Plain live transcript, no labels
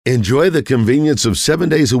Enjoy the convenience of 7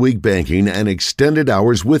 days a week banking and extended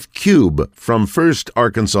hours with Cube from First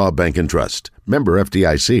Arkansas Bank and Trust. Member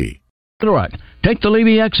FDIC. All right. Take the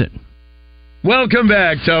Levy exit. Welcome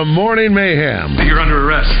back to Morning Mayhem. You're under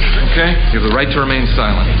arrest, okay? You have the right to remain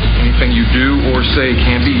silent. Anything you do or say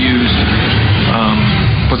can be used,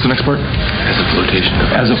 what's the next part?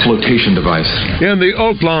 As a flotation device. In the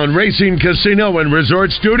Oaklawn Racing Casino and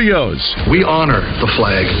Resort Studios. We honor the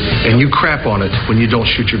flag, and you crap on it when you don't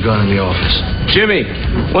shoot your gun in the office. Jimmy,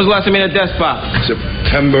 when's the last time you had a desk pop?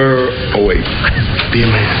 September 08th. Be a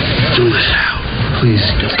man. Do this now. Please.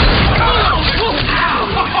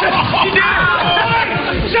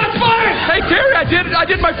 Shots fired! Hey, Terry, I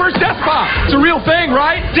did my first desk pop. It's a real thing,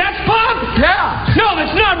 right? Desk pop? Yeah. No,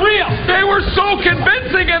 that's not real. They were so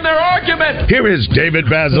convincing in their argument. Here is David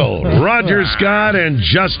Basil, Roger Scott, and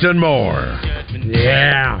Justin Moore.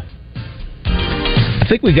 Yeah. I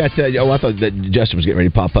think we got. I thought that Justin was getting ready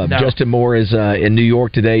to pop up. No. Justin Moore is in New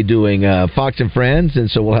York today doing Fox and Friends, and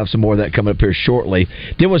so we'll have some more of that coming up here shortly.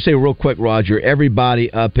 Did want to say real quick, Roger,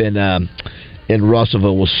 everybody up in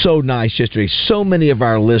Russellville was so nice yesterday. So many of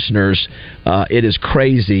our listeners, it is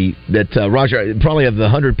crazy that, Roger, probably of the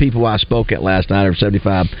 100 people I spoke at last night, or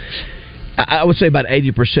 75, I would say about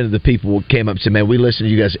 80% of the people came up and said, man, we listen to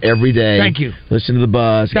you guys every day. Thank you. Listen to the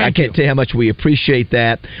buzz. I can't tell you how much we appreciate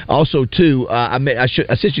that. Also, too, I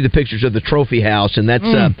sent you the pictures of the trophy house, and that's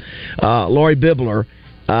Lori Bibler.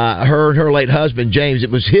 Her and her late husband, James, it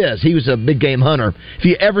was his. He was a big game hunter. If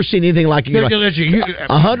you ever seen anything like it,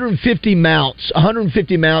 150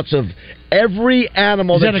 mounts of every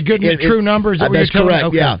animal. Is that a good true number? Is that that's correct,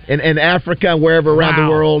 okay. yeah. In Africa, wherever around the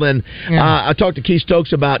world. And I talked to Keith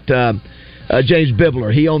Stokes about James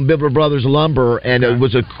Bibler. He owned Bibler Brothers Lumber, and it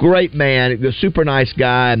was a great man, a super nice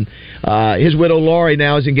guy. And his widow, Lori,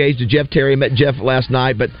 now is engaged to Jeff Terry. I met Jeff last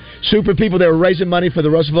night, but super people. They were raising money for the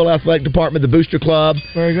Russellville Athletic Department, the Booster Club.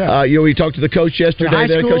 Very good. We talked to the coach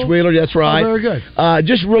yesterday, Coach Wheeler. That's right. Oh, very good.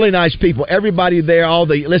 Just really nice people. Everybody there.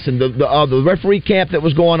 The referee camp that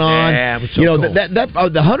was going on. Yeah, it was so cool.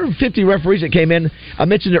 The 150 referees that came in. I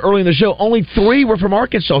mentioned it early in the show. Only 3 were from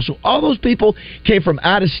Arkansas. So all those people came from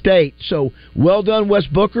out of state. So well done,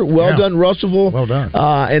 West Booker. Well done, Russellville. Well done.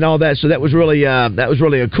 And all that. So that was really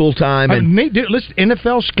a cool time. And listen,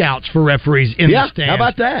 NFL scouts for referees in the stands. How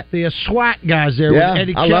about that? The SWAT guys there with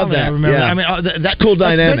Eddie Kelly. I love that. I remember. Yeah. I mean, that's cool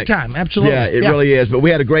dynamic. Big time, absolutely. Yeah, it really is. But we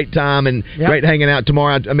had a great time and great hanging out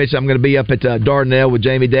tomorrow. I mentioned I'm going to be up at Dardanelle with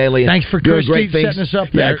Jamie Daly. Thanks for Christy setting us up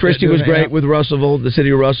there. Yeah, Christy was great with Russellville, the city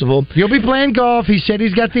of Russellville. You'll be playing golf. He said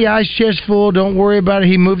he's got the ice chest full. Don't worry about it.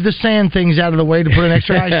 He moved the sand things out of the way to put an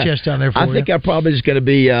extra ice chest down there for you. I think I'm probably just going to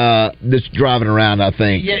be just driving around, I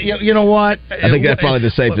think. Yeah, you know what? I think that's probably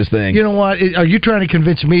the safest thing. You know what? Are you trying to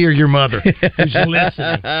convince me or your mother who's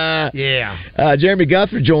listening? Yeah. Jeremy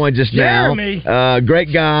Guthrie joins us now.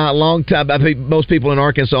 Great guy, long time. I think most people in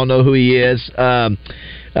Arkansas know who he is.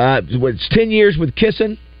 It's 10 years with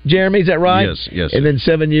Kissin'. Jeremy, is that right? Yes. And then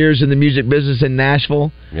 7 years in the music business in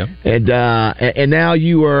Nashville. Yep. And now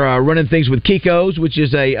you are running things with Kiko's, which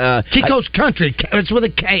is a Kiko's Country. It's with a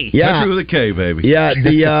K. Yeah, Country with a K, baby.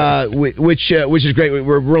 Yeah, which is great.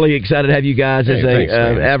 We're really excited to have you guys as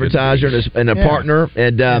an advertiser and a partner.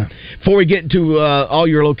 And before we get into all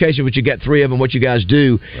your locations, which you got 3 of them, what you guys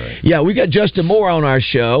do, we got Justin Moore on our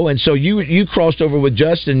show, and so you crossed over with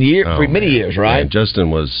Justin for many years, right? Man, Justin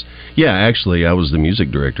was actually I was the music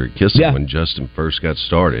director at Kissin' when Justin first got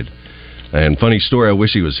started. And funny story, I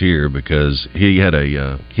wish he was here because he had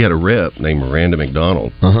a rep named Miranda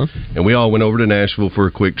McDonald, and we all went over to Nashville for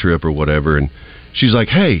a quick trip or whatever. And she's like,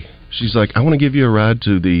 "Hey," I want to give you a ride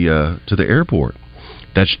to the airport.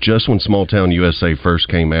 That's just when Small Town USA first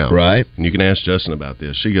came out, right? And you can ask Justin about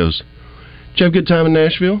this. She goes, "Did you have a good time in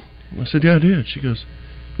Nashville?" I said, "Yeah, I did." She goes,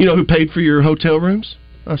 "You know who paid for your hotel rooms?"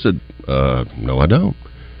 I said, "No, I don't."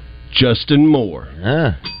 Justin Moore.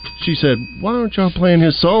 She said, "Why aren't y'all playing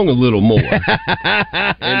his song a little more?"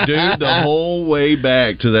 And dude, the whole way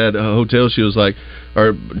back to that hotel, she was like,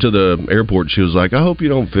 or to the airport, she was like, "I hope you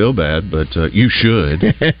don't feel bad, but you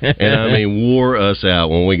should." And I mean, wore us out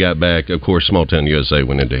when we got back. Of course, Small Town USA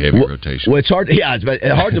went into heavy rotation. Well, it's hard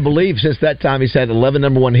to believe since that time he's had 11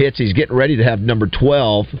 number 1 hits. He's getting ready to have number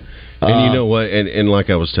 12. And you know what? And like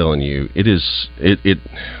I was telling you,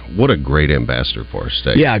 what a great ambassador for our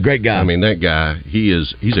state. Yeah, great guy. I mean, that guy,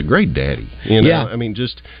 he's a great daddy. You know? Yeah. I mean,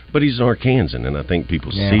 but he's an Arkansan, and I think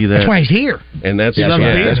people see that. That's why he's here. And that's here.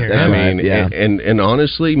 I mean, and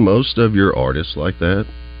honestly, most of your artists like that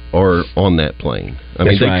are on that plane. I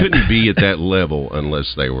mean, they couldn't be at that level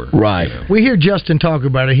unless they were. Right. You know. We hear Justin talk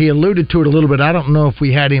about it. He alluded to it a little bit. I don't know if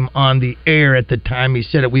we had him on the air at the time he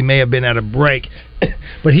said it. We may have been at a break.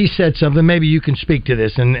 but he said something. Maybe you can speak to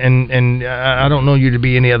this, and I don't know you to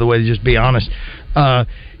be any other way. Just be honest.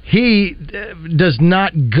 He does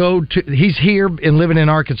not go to. He's here and living in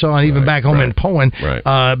Arkansas, and even back home in Poen,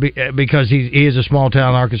 because he is a small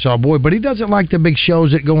town Arkansas boy. But he doesn't like the big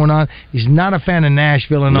shows that going on. He's not a fan of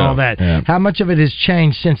Nashville and all that. Yeah. How much of it has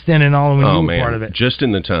changed since then and all when you were part of it? Just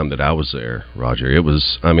in the time that I was there, Roger, it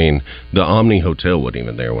was. I mean, the Omni Hotel wasn't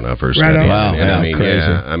even there when I first got in. Wow, and I mean, crazy.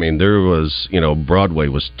 I mean, there was. Broadway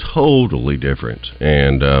was totally different,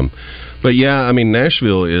 and. But yeah, I mean,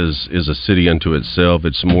 Nashville is a city unto itself.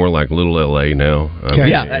 It's more like little L.A. now.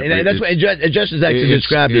 That's what Justin's actually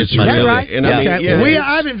described it. Right. And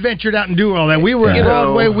I haven't ventured out and do all that. We were in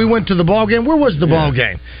Broadway. We went to the ball game. Where was the ball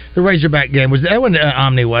game? The Razorback game was that when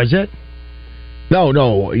Omni was it?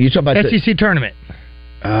 No. You talking about SEC tournament?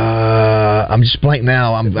 I'm just blank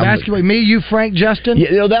now. Basketball. Me, you, Frank, Justin.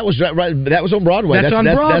 Yeah, that was right. That was on Broadway. That's on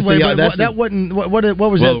Broadway. That wasn't. What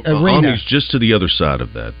was that arena? Omni's just to the other side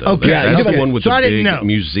of that, though. Okay, that's the one with the big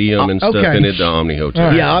museum and stuff in it. The Omni Hotel.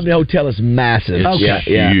 Right. Yeah, Omni Hotel is massive. It's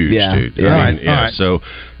huge, dude. Yeah. All right. So,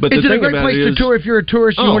 but is the it a thing great about place it to tour if you're a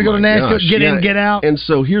tourist? You want to go to Nashville, get in, get out. And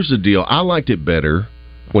so here's the deal. I liked it better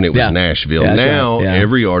when it was Nashville. Now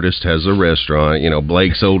every artist has a restaurant.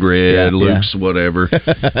 Blake's Old Red, Luke's whatever.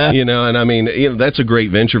 And I mean, that's a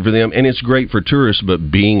great venture for them, and it's great for tourists. But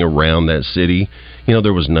being around that city,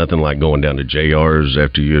 there was nothing like going down to JR's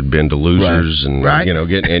after you had been to Losers, and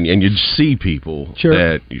and you'd see people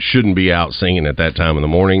that shouldn't be out singing at that time in the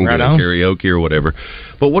morning, doing karaoke or whatever.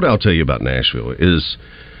 But what I'll tell you about Nashville is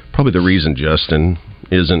probably the reason Justin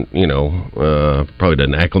isn't, probably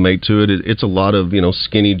doesn't acclimate to it. It's a lot of,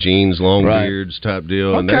 skinny jeans, long beards type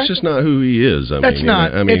deal, and that's just not who he is. It's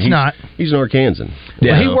not. He's an Arkansan.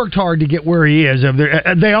 Yeah. Well, he worked hard to get where he is.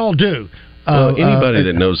 They all do. Anybody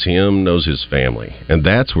that knows him knows his family, and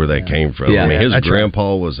that's where that came from. Yeah, I mean, his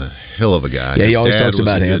grandpa was a hell of a guy. Yeah, he always talks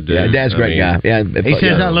about him. Yeah, Dad's a great guy. Yeah, he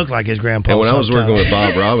says I look like his grandpa. And when I was working with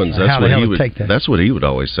Bob Robbins, that's what he would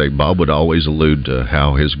always say. Bob would always allude to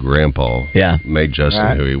how his grandpa made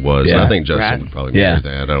Justin who he was. Yeah. And I think Justin would probably know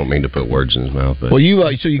that. I don't mean to put words in his mouth. But. Well, you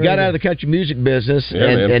got out of the country music business,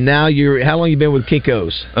 and now how long you been with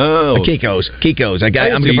Kinko's? Kinko's. I'm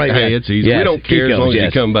going to play. Hey, it's easy. We don't care as long as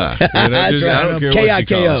you come by. That's right. I don't care what you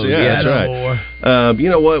call us. Yeah, that's right. You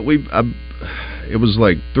know what? It was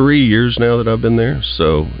like 3 years now that I've been there.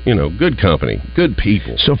 So, good company, good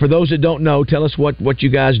people. So for those that don't know, tell us what you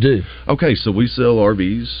guys do. Okay, so we sell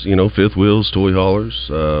RVs, fifth wheels, toy haulers.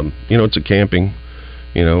 It's a camping.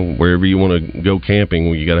 Wherever you want to go camping,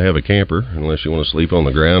 you got to have a camper. Unless you want to sleep on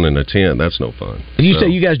the ground in a tent, that's no fun. And you say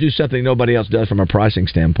you guys do something nobody else does from a pricing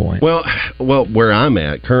standpoint. Well, where I'm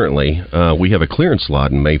at currently, we have a clearance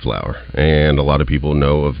lot in Mayflower, and a lot of people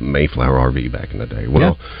know of Mayflower RV back in the day.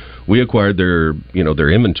 Well, we acquired their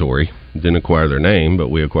inventory. Didn't acquire their name, but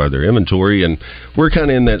we acquired their inventory, and we're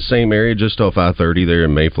kind of in that same area, just off I-30 there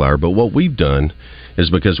in Mayflower. But what we've done is,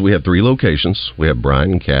 because we have 3 locations, we have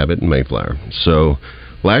Bryan and Cabot and Mayflower. So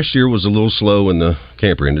last year was a little slow in the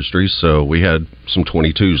camper industry, so we had some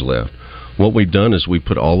 22s left. What we've done is we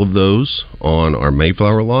put all of those on our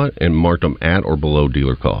Mayflower lot and marked them at or below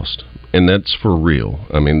dealer cost. And that's for real.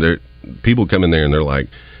 I mean, people come in there and they're like,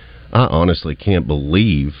 I honestly can't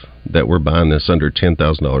believe that we're buying this under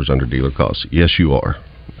 $10,000 under dealer cost. Yes, you are.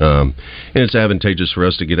 And it's advantageous for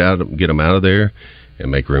us to get them out of there and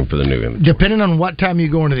make room for the new inventory. Depending on what time you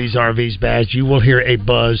go into these RVs, Baz, you will hear a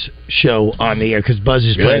Buzz show on the air, because Buzz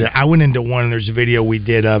is playing it. I went into one, and there's a video we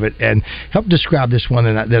did of it, and help describe this one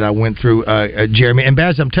that I went through, Jeremy. And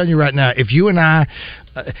Baz, I'm telling you right now, if you and I...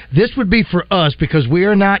 this would be for us, because we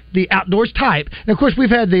are not the outdoors type. And of course, we've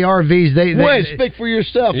had the RVs. Wait, speak for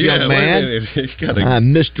yourself, young man.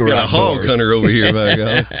 I'm Mr. Got a hog hunter over here,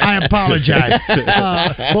 I apologize.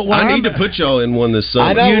 But I need to put y'all in one this summer.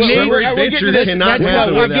 I know. We're getting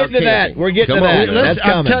to that. We're getting to that. That's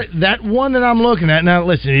coming. That one that I'm looking at now.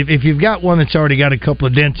 Listen, if you've got one that's already got a couple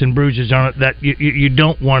of dents and bruises on it, that you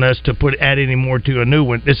don't want us to add any more to a new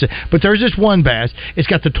one. But there's this one, Bass. It's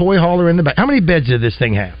got the toy hauler in the back. How many beds does this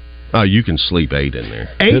thing have? Oh, you can sleep 8 in there.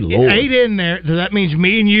 8 in there. So that means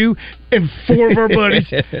me and you and 4 of our buddies.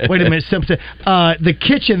 Wait a minute. The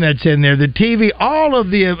kitchen that's in there, the TV, all of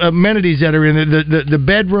the amenities that are in there, the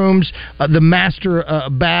bedrooms, the master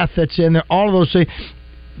bath that's in there, all of those things.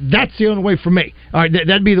 That's the only way for me. All right,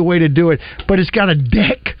 that'd be the way to do it. But it's got a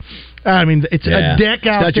deck I mean, it's a deck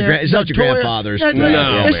out there. It's not your grandfather's.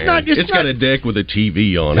 It's got a deck with a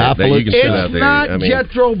TV on it that you can sit out there. It's not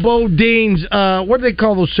Jethro Bodine's. What do they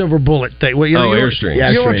call those silver bullet things? Airstream.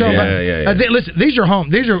 You know what I'm talking about? Listen, these are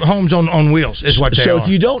homes on wheels. Is what they are. So if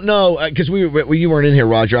you don't know, because you weren't in here,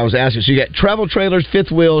 Roger, I was asking. So you got travel trailers,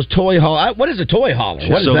 fifth wheels, toy hauler. What is a toy hauler?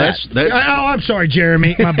 What is that? I'm sorry,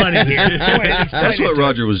 Jeremy, my buddy here. That's what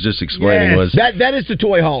Roger was just explaining. Was that is the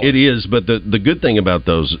toy hauler? It is, but the good thing about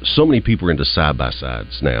those, so many people are into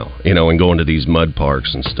side-by-sides now, and going to these mud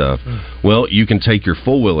parks and stuff. Well, you can take your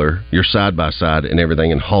four-wheeler, your side-by-side and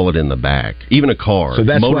everything and haul it in the back. Even a car, so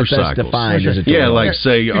that's motorcycles. What that's defined as a toy hauler. Like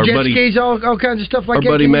say our jet buddy... skis, all kinds of stuff like that.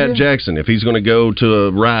 Our buddy Matt Jackson, if he's going to go to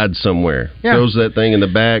a ride somewhere, throws that thing in the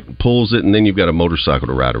back, pulls it, and then you've got a motorcycle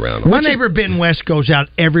to ride around. My neighbor Ben West goes out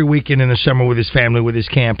every weekend in the summer with his family, with his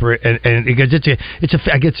camper, and because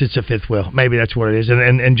I guess it's a fifth wheel. Maybe that's what it is,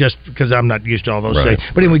 and just because I'm not used to all those things.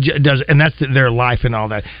 But anyway, and that's their life and all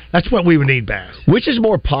that. That's what we would need, Bass. Which is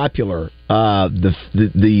more popular,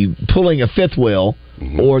 the pulling a fifth wheel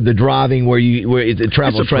or the driving where it's a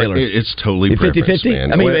travel trailer? It's totally preference, 50-50?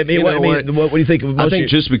 man. I mean, what do you think? I think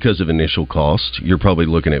just because of initial cost, you're probably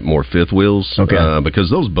looking at more fifth wheels. Because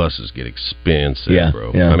those buses get expensive,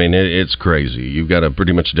 bro. Yeah. I mean, it's crazy. You've got to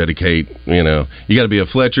pretty much dedicate, you got to be a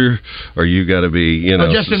Fletcher or you got to be,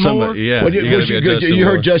 Justin Moore? Yeah. You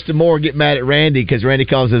heard Justin Moore get mad at Randy because Randy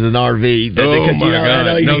calls it an RV. Oh, my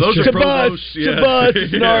God. No, those are bus. It's a bus.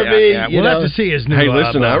 It's an RV. We'll have to see his new Hey,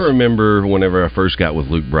 listen, I remember whenever I first got with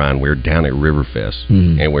Luke Bryan, we were down at Riverfest,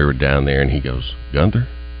 and we were down there, and he goes, Gunther,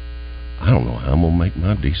 I don't know how I'm going to make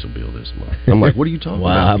my diesel bill this month. I'm like, what are you talking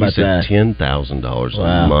about? How about that? He said $10,000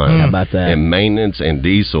 a month. How about that? And maintenance and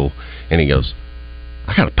diesel. And he goes,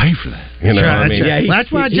 I got to pay for that.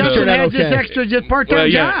 That's why Justin has this extra just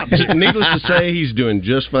part-time job. Needless to say, he's doing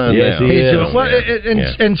just fine now. He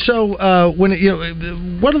is. And so,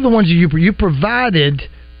 what are the ones you provided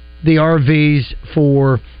the RVs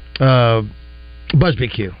for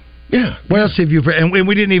BuzzBQ? Yeah. What else have you? And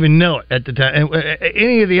we didn't even know it at the time.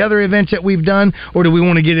 Any of the other events that we've done, or do we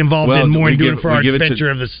want to get involved in more and do it for our adventure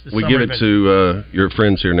of the summer? We give it to your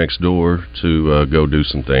friends here next door to go do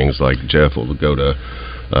some things. Like Jeff will go to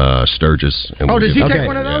Sturgis. And does he take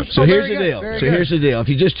one of those? Yeah. So here's the deal. Here's the deal. If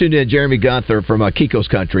you just tuned in, Jeremy Gunther from Kiko's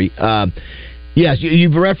Country. Yes,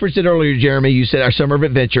 you've referenced it earlier, Jeremy. You said our summer of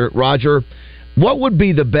adventure. Roger, what would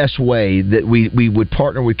be the best way that we would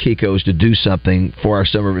partner with Kiko's to do something for our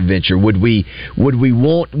summer of adventure? Would we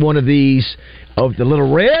want one of these of the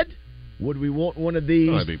Little Red? Would we want one of these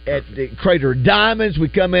at the Crater of Diamonds? We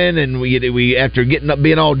come in and we after getting up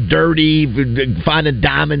being all dirty, finding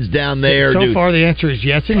diamonds down there. So far, the answer is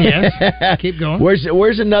yes and yes. Keep going.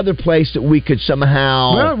 Where's another place that we could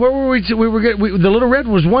somehow? Well, where were we? The Little Red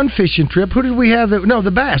was one fishing trip. Who did we have?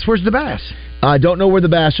 The bass. Where's the bass? I don't know where the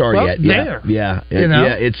bass are yet. There. Yeah.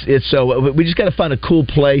 It's so we just got to find a cool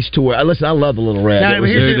place to where. Listen, I love the Little Red. Now,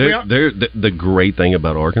 the great thing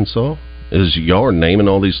about Arkansas is y'all are naming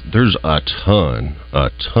all these. There's a ton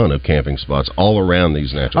of camping spots all around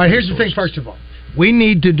these natural. All right, here's the thing. First of all, we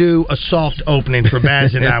need to do a soft opening for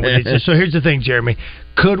Baz and I. So here's the thing, Jeremy.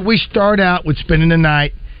 Could we start out with spending the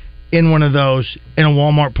night in one of those in a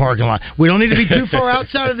Walmart parking lot? We don't need to be too far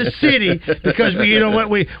outside of the city because we don't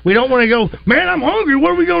want to go, man, I'm hungry.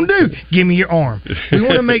 What are we going to do? Give me your arm. We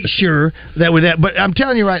want to make sure that with that. But I'm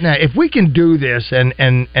telling you right now, if we can do this and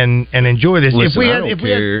enjoy this, listen, I don't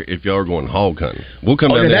care if y'all are going hog hunting. We'll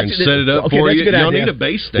come down there and set it up for you. Y'all need a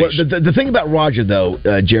base station. Well, the thing about Roger though,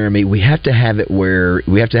 Jeremy, we have to have it where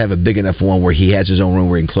we have to have a big enough one where he has his own room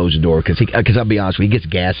where he can close the door because I'll be honest, he gets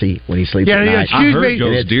gassy when he sleeps at night. I heard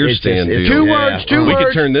Joe's deer stand. Two words. We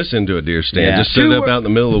could turn this into a deer stand. Just set it up out in the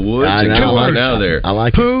middle of the woods and come right out of there. I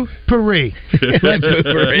like Poo-pourri.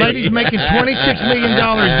 Ladies making $26 million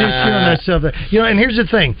this year on that stuff. And here's the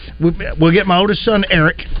thing. We'll get my oldest son,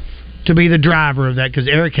 Eric, to be the driver of that because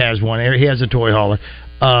Eric has one. He has a toy hauler.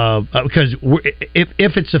 Because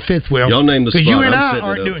if it's a fifth wheel, y'all name the spot. You and I'm I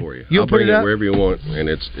aren't doing doing. For you. You'll I'll put bring it it up wherever you want, and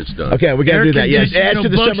it's done. Okay, we got to do that. Yes, add to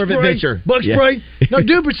the summer of spray, adventure. Bug spray. No,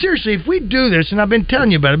 dude, but seriously, if we do this, and I've been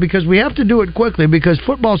telling you about it, because we have to do it quickly, because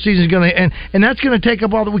football season is going to end, and that's going to take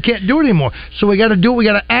up all that. We can't do it anymore. So we got to do it. We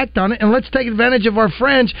got to act on it, and let's take advantage of our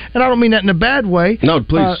friends. And I don't mean that in a bad way. No,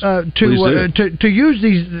 please. To use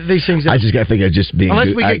these things. I just got to think of just being.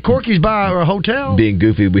 Unless we get Corky's by a hotel. Being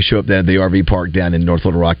goofy, we show up down at the RV park down in North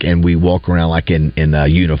Little Rock, and we walk around like in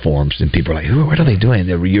uniforms, and people are like, "What are they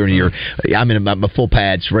doing?" I'm in my full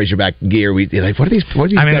pads, Razorback gear. They're like, "What are these?"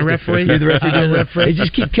 I'm in the referee. You're the referee. Seriously, they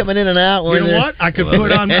just keep coming in and out. You know what? I could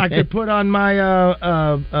put on my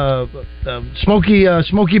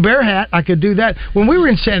Smokey Bear hat. I could do that. When we were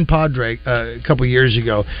in San Padre a couple years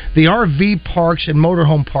ago, the RV parks and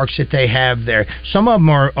motorhome parks that they have there, some of them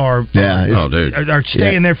are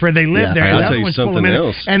staying there for they live there. I'll tell you something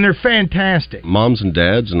else, and they're fantastic. Moms and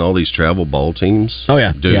dads and all these travel ball teams. Oh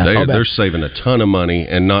yeah, dude, they're saving a ton of money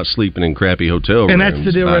and not sleeping in crappy hotel rooms. And that's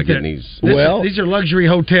the deal right there. These are luxury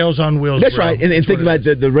hotels on wheels. That's right. And think about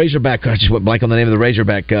the Razorback. I just went blank on the name of the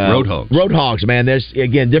Razorback. Roadhogs, man. There's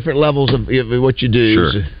again different levels of what you do.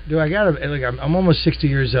 Sure. Do I gotta look? I'm almost 60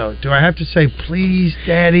 years old. Do I have to say, please,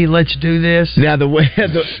 Daddy, let's do this? Now the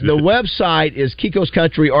website is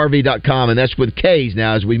KikosCountryRV.com, and that's with K's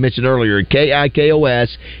now, as we mentioned earlier.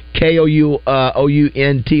 KIKOS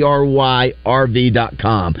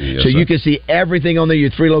KOUNTRYRV.com. Yes, so sir. you can see everything on there. Your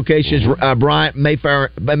 3 locations: Bryant,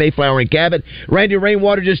 Mayflower, and Cabot. Randy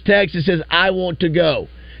Rainwater just texted and says, "I want to go."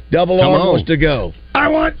 Double R wants to go. I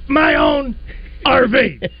want my own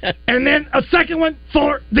RV, and then a second one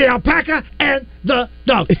for the alpaca and the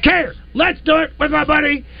dog. Care. Let's do it with my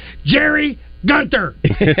buddy Jerry Gunter.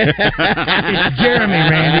 It's Jeremy,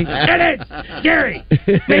 Randy. And it's Gary.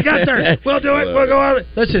 Hey, Gunter. We'll do it. We'll go on.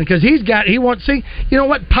 Listen, because he wants to see, you know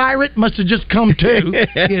what? Pirate must have just come too.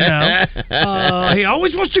 You know, he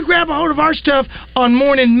always wants to grab a hold of our stuff on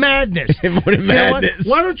Morning Madness. Morning Madness.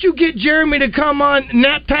 Why don't you get Jeremy to come on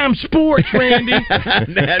Nap Time Sports, Randy?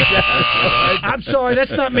 I'm sorry,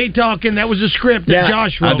 that's not me talking. That was a script that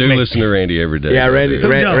Josh wrote. I do listen to Randy every day. Yeah, Randy's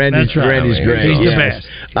great. Randy's great. He's the best.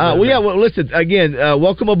 Listen, again,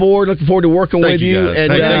 welcome aboard. Looking forward to working with you. Guys. And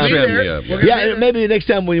thanks for having me up. Maybe next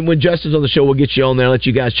time when Justin's on the show, we'll get you on there and let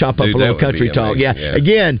you guys chop up a little country talk. Yeah.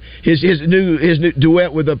 Again, his new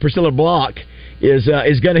duet with Priscilla Block is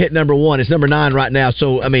going to hit number 1. It's number 9 right now.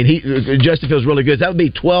 So I mean, Justin feels really good. That would be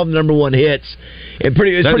 12 number 1 hits. And it's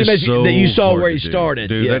pretty amazing that you saw where he started.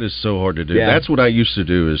 Dude, that is so hard to do. Yeah. That's what I used to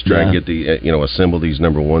do, is try and get assemble these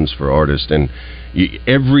number 1s for artists, and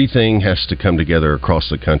everything has to come together across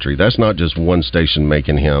the country. That's not just one station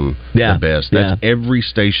making him the best. That's every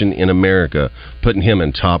station in America putting him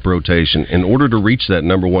in top rotation in order to reach that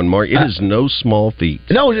number 1 mark. It is no small feat.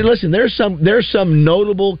 No, listen, there's some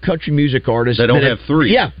notable country music artists that don't have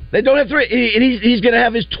 3. Yeah, they don't have 3, and he's going to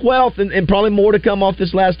have his 12th and probably more to come off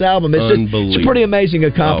this last album. It's a pretty amazing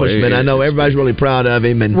accomplishment. I know everybody's really proud of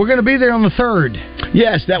him, and we're going to be there on the 3rd.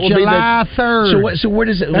 Yes, that will July be the 3rd. So where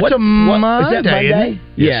does it? That's a Monday. Is that Monday?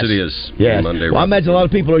 Yes, it is. Yes. Monday. Well, I imagine a lot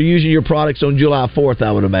of people are using your products on July 4th. I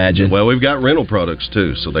would imagine. Well, we've got rental products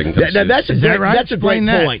too, so they can come. That's a great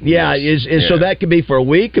point. Yeah, so that could be for a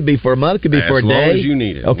week, could be for a month, could be for a day. As long as you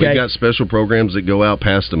need it. Okay. We've got special programs that go out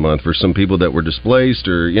past a month for some people that were displaced,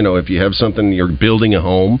 or if you have something, you're building a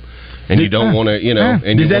home. And you don't want to,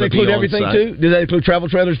 and does that include everything too? Does that include travel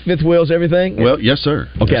trailers, fifth wheels, everything? Well, yes, sir.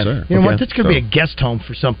 Okay. Yes, sir. You know what? That's going to be a guest home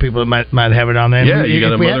for some people that might have it on there. Yeah, you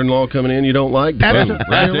got a mother-in-law coming in you don't like. Boom,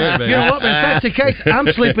 right there, baby. You know what? But if that's the case, I'm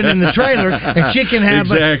sleeping in the trailer, and she can have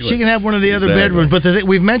one of the other bedrooms. But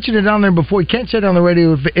we've mentioned it on there before. You can't say it on the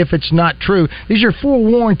radio if it's not true. These are full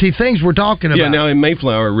warranty things we're talking about. Yeah. Now in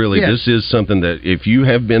Mayflower, really, this is something that if you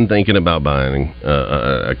have been thinking about buying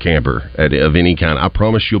a camper of any kind, I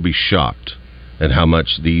promise you'll be shocked at how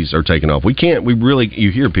much these are taking off.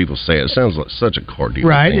 You hear people say it sounds like such a car dealer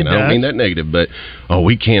right, thing. I don't mean that negative, but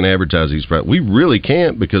we can't advertise these products. We really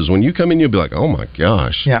can't, because when you come in, you'll be like, oh my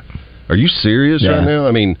gosh, are you serious right now?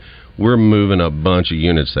 I mean, we're moving a bunch of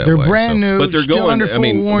units that way. They're brand new, but they're still going. Under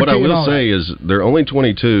full warranty. What I will say is they're only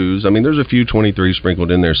 22s. I mean, there's a few 23s sprinkled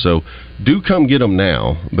in there. So do come get them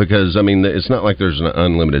now, because it's not like there's an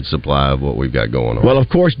unlimited supply of what we've got going on. Well, of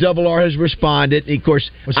course, Double R has responded. Of course,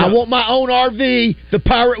 I want my own RV. The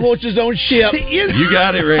pirate wants his own ship. You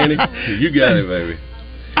got it, Randy. You got it, baby.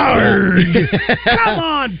 Come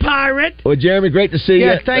on, pirate. Well, Jeremy, great to see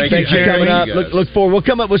you. Thank you, Thanks for coming up. Look forward. We'll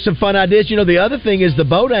come up with some fun ideas. The other thing is the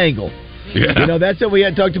boat angle. Yeah. That's what we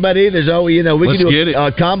hadn't talked about either. We can do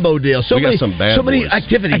a combo deal. We got some bad many boys.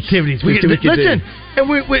 activities. Listen, and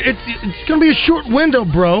it's going to be a short window,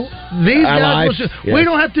 bro. These guys, we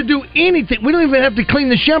don't have to do anything. We don't even have to clean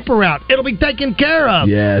the Shemper out. It'll be taken care of.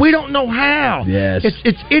 Yes. We don't know how. Yes.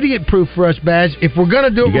 It's idiot-proof for us, Baz. If we're going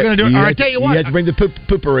to do it, we're going to do it. All right, tell you what. You have to bring the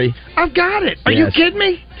poopery. I've got it. Are you kidding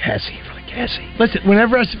me? Cassie, really Cassie. Listen,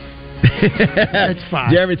 whenever That's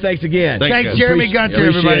fine. Jeremy, thanks again. Thanks, Jeremy Gunter,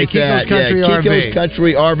 everybody. Kiko's Country RV. Kiko's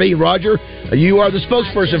Country RV. Roger, you are the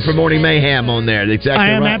spokesperson for Morning Mayhem on there. Exactly. I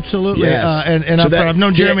am, right. Absolutely. Yes. I've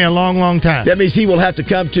known Jeremy a long, long time. That means he will have to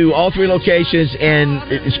come to all 3 locations and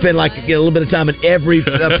spend a little bit of time at every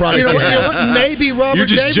product. Maybe Robert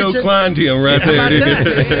Davidson. You're just Joe Klein to him right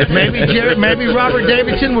there. Maybe Robert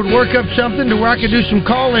Davidson would work up something to where I could do some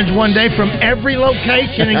call-ins one day from every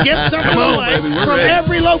location and get something away from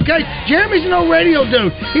every location. Jeremy's no radio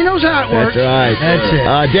dude. He knows how it works. That's right. That's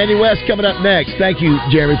it. Danny West coming up next. Thank you,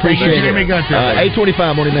 Jeremy. Appreciate it. Jeremy Gunter.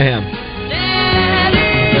 8:25 Morning Mayhem.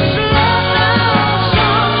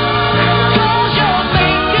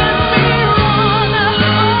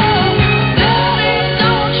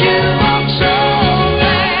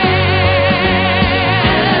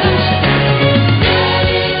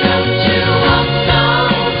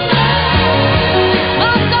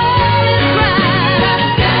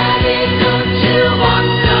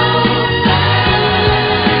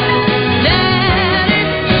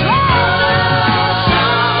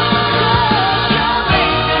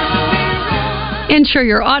 Insure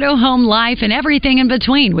your auto, home, life, and everything in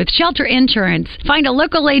between with Shelter Insurance. Find a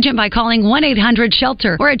local agent by calling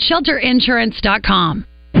 1-800-SHELTER or at shelterinsurance.com.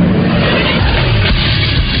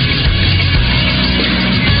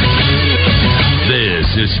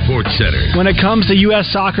 This is SportsCenter. When it comes to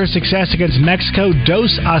U.S. soccer success against Mexico,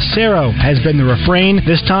 Dos a Cero has been the refrain.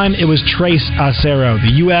 This time it was Tres a Cero.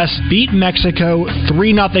 The U.S. beat Mexico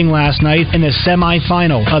 3-0 last night in the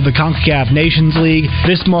semifinal of the CONCACAF Nations League.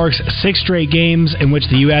 This marks 6 straight games in which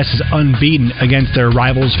the U.S. is unbeaten against their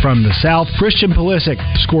rivals from the South. Christian Pulisic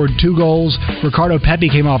scored 2 goals. Ricardo Pepi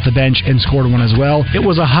came off the bench and scored 1 as well. It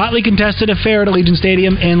was a hotly contested affair at Allegiant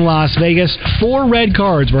Stadium in Las Vegas. 4 red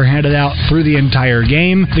cards were handed out through the entire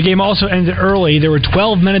game. The game also ended early. There were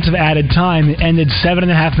 12 minutes of added time. It ended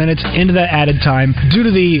 7.5 minutes into that added time due to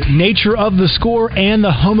the nature of the score and the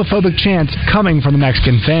homophobic chants coming from the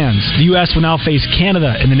Mexican fans. The U.S. will now face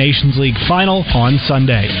Canada in the Nations League final on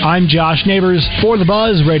Sunday. I'm Josh Neighbors for the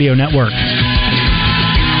Buzz Radio Network.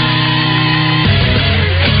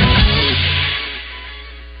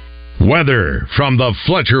 Weather from the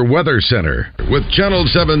Fletcher Weather Center with Channel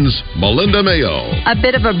 7's Melinda Mayo. A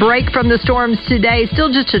bit of a break from the storms today.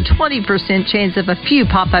 Still just a 20% chance of a few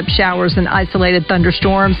pop-up showers and isolated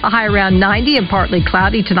thunderstorms. A high around 90 and partly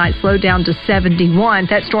cloudy tonight, slow down to 71.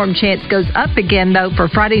 That storm chance goes up again, though, for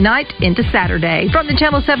Friday night into Saturday. From the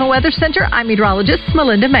Channel 7 Weather Center, I'm meteorologist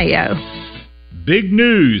Melinda Mayo. Big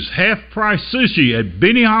news, half-price sushi at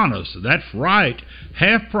Benihana's. That's right,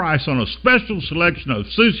 half price on a special selection of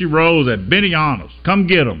sushi rolls at Benihana's. Come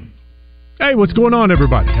get them. Hey, what's going on,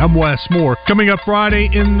 everybody? I'm Wes Moore. Coming up Friday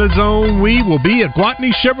in the Zone, we will be at Guatney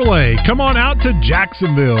Chevrolet. Come on out to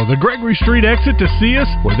Jacksonville, the Gregory Street exit, to see us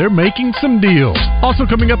where they're making some deals. Also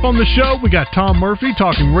coming up on the show, we got Tom Murphy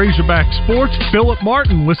talking Razorback sports, Philip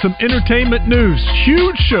Martin with some entertainment news.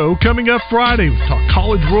 Huge show coming up Friday. We talk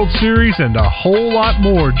College World Series and a whole lot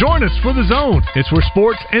more. Join us for the Zone. It's where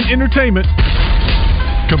sports and entertainment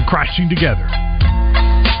come crashing together.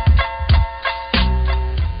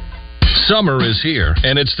 Summer is here,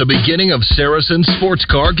 and it's the beginning of Saracen sports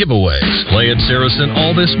car giveaways. Play at Saracen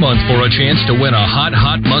all this month for a chance to win a hot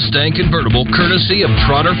Mustang convertible courtesy of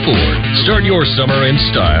Trotter Ford. Start your summer in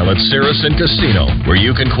style at Saracen Casino, where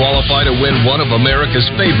you can qualify to win one of America's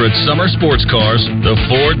favorite summer sports cars, the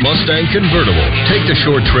Ford Mustang convertible. Take the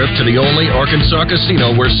short trip to the only Arkansas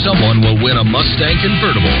casino where someone will win a Mustang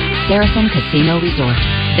convertible. Saracen Casino Resort,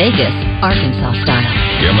 Vegas, Arkansas style.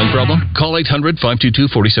 Gambling problem? Call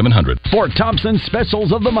 800-522-4700. Fort Thompson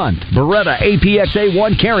Specials of the Month. Beretta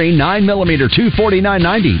APXA1 Carry 9mm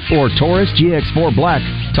 $249.90 or Taurus GX4 Black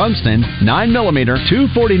Tungsten 9mm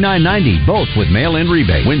 $249.90, both with mail-in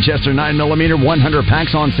rebate. Winchester 9mm 100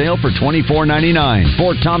 packs on sale for $24.99.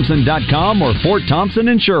 FortThompson.com or Fort Thompson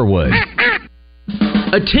in Sherwood.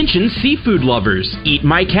 Attention seafood lovers, Eat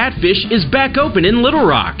My Catfish is back open in Little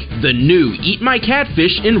Rock. The new Eat My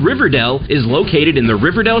Catfish in Riverdale is located in the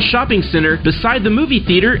Riverdale Shopping Center beside the movie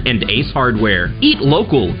theater and Ace Hardware. Eat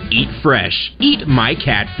local, eat fresh, Eat My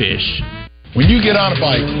Catfish. When you get on a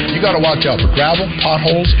bike, you got to watch out for gravel,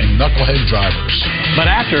 potholes, and knucklehead drivers.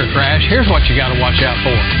 But after a crash, here's what you got to watch out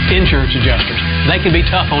for. Insurance adjusters. They can be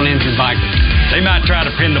tough on injured bikers. They might try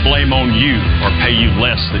to pin the blame on you or pay you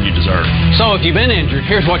less than you deserve. So if you've been injured,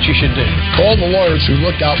 here's what you should do. Call the lawyers who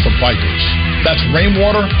look out for bikers. That's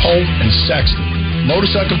Rainwater, Holt, and Sexton.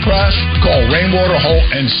 Motorcycle crash? Call Rainwater, Holt,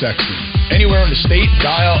 and Sexton. Anywhere in the state,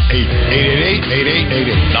 dial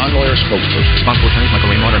 888-8888. Non-lawyer spokesperson. Responsible attorneys Michael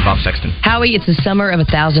Rainwater and Bob Sexton. Howie, it's the summer of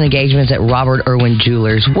 1,000 engagements at Robert Irwin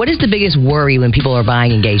Jewelers. What is the biggest worry when people are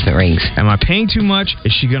buying engagement rings? Am I paying too much?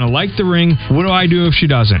 Is she going to like the ring? What do I do if she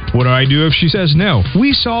doesn't? What do I do if she says no?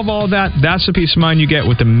 We solve all that. That's the peace of mind you get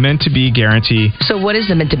with the meant-to-be guarantee. So what is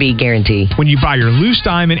the meant-to-be guarantee? When you buy your loose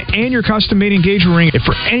diamond and your custom-made engagement ring, if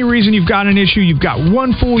for any reason you've got an issue, you've got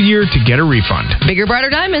 1 full year to get a refund. Bigger, brighter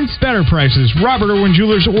diamonds. Better prices. Robert Irwin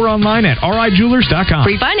Jewelers or online at rijewelers.com.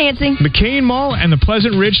 Free financing. McCain Mall and the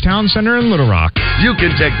Pleasant Ridge Town Center in Little Rock. You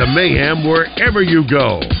can take the Mayhem wherever you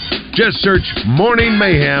go. Just search Morning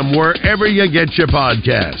Mayhem wherever you get your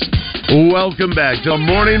podcast. Welcome back to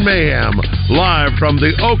Morning Mayhem, live from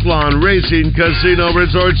the Oaklawn Racing Casino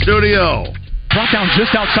Resort Studio. Brought down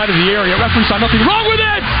just outside of the area. Reference on nothing wrong with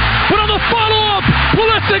it. But on the follow-up,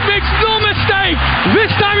 Pulisic makes no mistake. This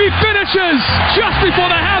time he finishes just before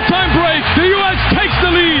the halftime break. The U.S. takes the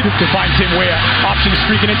lead. To find Tim Weah. Option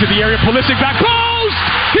streaking into the area. Pulisic back post.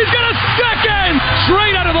 He's got a second.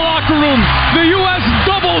 Straight out of the locker room. The U.S.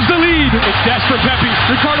 doubles the lead. It's desperate Pepe.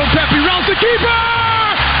 Ricardo Pepe rounds the keeper.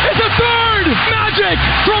 It's a third. Magic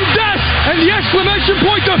from Des. And the exclamation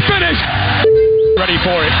point to finish. Ready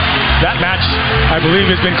for it. That match, I believe,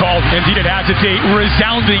 has been called. Indeed, it has. It's a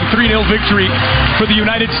resounding 3-0 victory for the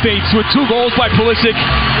United States with 2 goals by Pulisic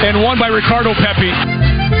and 1 by Ricardo Pepe.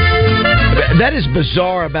 That is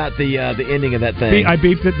bizarre about the ending of that thing. I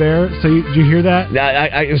beeped it there. So did you hear that?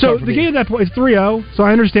 So the game at that point is 3-0. So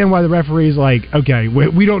I understand why the referee's like, okay,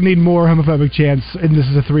 we don't need more homophobic chants, and this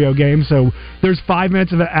is a 3-0 game. So there's 5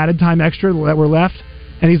 minutes of added time extra that were left.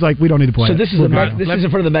 And he's like, we don't need to play. So this is in front of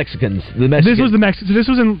the Mexicans. This was the Mexicans. This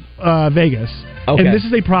was in Vegas. Okay. And this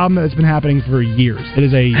is a problem that's been happening for years. It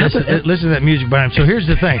is listen to that music behind him. So here's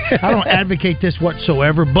the thing. I don't advocate this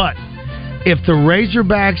whatsoever, but if the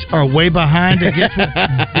Razorbacks are way behind against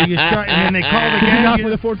what you start, and then they call the game, not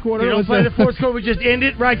for the fourth quarter. You don't play the fourth quarter. We just end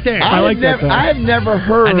it right there. I have never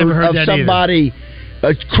heard of somebody.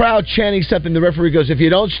 A crowd chanting something, the referee goes, if you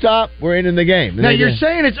don't stop, we're ending the game. Now, you're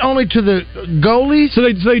saying it's only to the goalies? So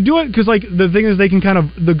they do it because, like, the thing is they can kind of,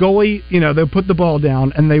 the goalie, they'll put the ball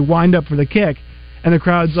down and they wind up for the kick, and the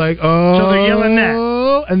crowd's like, oh. So they're yelling that.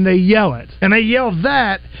 And they yell it. And they yell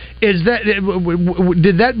that. Did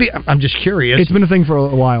that be, I'm just curious. It's been a thing for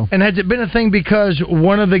a while. And has it been a thing because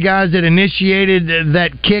one of the guys that initiated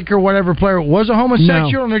that kick or whatever player was a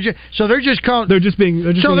homosexual? No. And they're just called. They're just being.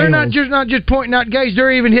 They're not just pointing out gays.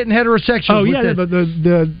 They're even hitting heterosexuals. Oh yeah,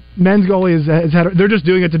 the men's goalie is they're just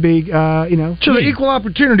doing it to be So the equal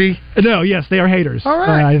opportunity. No, yes, they are haters. All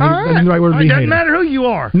right, that's the right word to be. Doesn't matter who you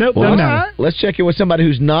are. Nope, doesn't matter. Let's check in with somebody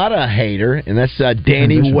who's not a hater, and that's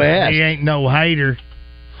Danny West. He ain't no hater.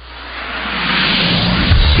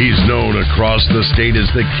 He's known across the state as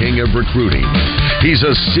the king of recruiting. He's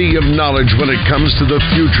a sea of knowledge when it comes to the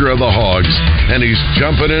future of the Hogs, and he's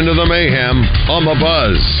jumping into the mayhem on the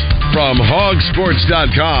buzz. From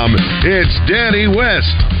hogsports.com, it's Danny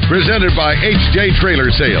West, presented by HJ Trailer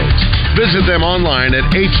Sales. Visit them online at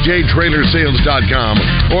hjtrailersales.com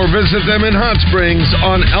or visit them in Hot Springs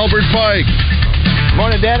on Albert Pike.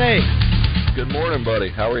 Morning, Danny. Good morning, buddy.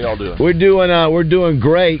 How are y'all doing? We're doing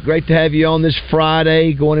great. Great to have you on this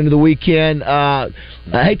Friday, going into the weekend. I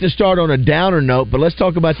hate to start on a downer note, but let's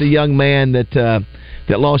talk about the young man that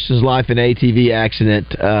lost his life in an ATV accident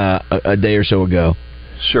a day or so ago.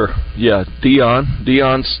 Sure. Yeah, Dion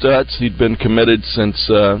Stutz. He'd been committed since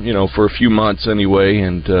for a few months anyway,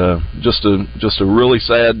 and just a really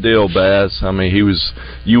sad deal, Baz. I mean,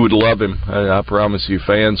 you would love him. I promise you,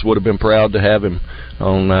 fans would have been proud to have him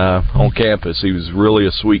on campus. He was really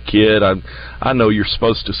a sweet kid. I know you're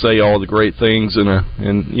supposed to say all the great things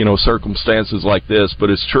in circumstances like this, but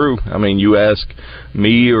it's true. I mean, you ask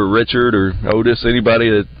me or Richard or Otis,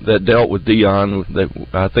 anybody that dealt with Dion, that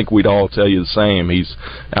I think we'd all tell you the same. He's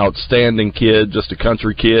outstanding kid, just a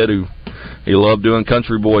country kid who he loved doing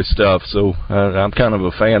country boy stuff. So I'm kind of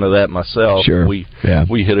a fan of that myself. Sure. We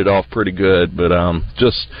hit it off pretty good, but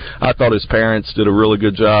I thought his parents did a really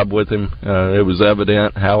good job with him. It was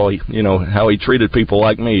evident how he treated people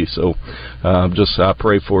like me. So I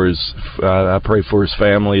pray for his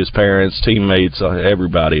family, his parents, teammates,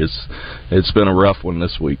 everybody. It's been a rough one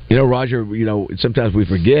this week. Roger, sometimes we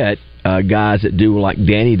forget guys that do like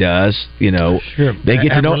Danny does. Sure. They get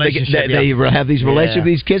to know. They have these relationships with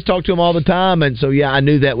these kids, talk to them all the time, and so I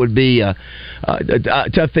knew that would be a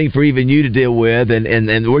tough thing for even you to deal with,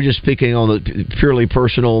 and we're just speaking on the purely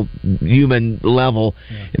personal human level,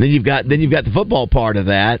 and then you've got the football part of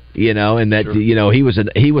that, and that sure.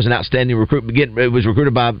 He was an outstanding recruit. It was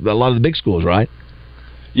recruited by a lot of the big schools, right?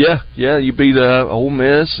 Yeah, you beat Ole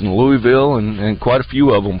Miss and Louisville and quite a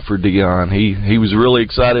few of them for Dion. He was really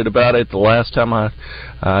excited about it. The last time I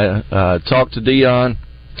talked to Dion,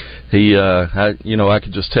 I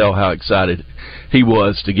could just tell how excited he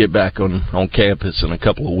was to get back on campus in a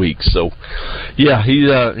couple of weeks. So, yeah,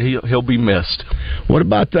 he'll be missed. What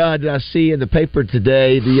about, did I see in the paper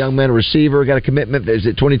today, the young man receiver got a commitment? Is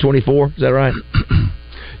it 2024? Is that right?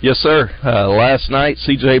 Yes, sir. Last night,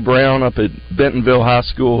 C.J. Brown up at Bentonville High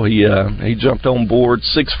School, he jumped on board,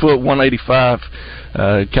 6 foot, 185.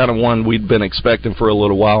 Kind of one we'd been expecting for a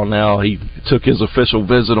little while now. He took his official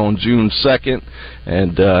visit on June 2nd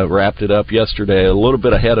and wrapped it up yesterday a little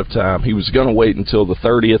bit ahead of time. He was going to wait until the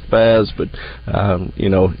 30th, Baz, but,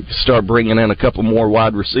 start bringing in a couple more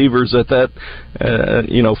wide receivers at that,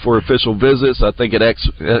 for official visits. I think it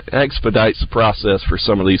expedites the process for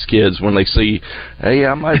some of these kids when they see, hey,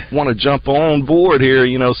 I might want to jump on board here.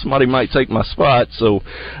 Somebody might take my spot. So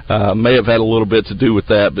may have had a little bit to do with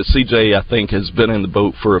that. But CJ, I think, has been in the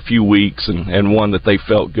boat for a few weeks and one that they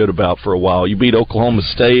felt good about for a while. You beat Oklahoma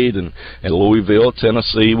State and Louisville.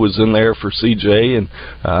 Tennessee was in there for CJ,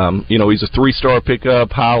 and he's a 3-star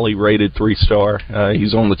pickup, highly rated 3-star.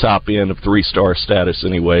 He's on the top end of 3-star status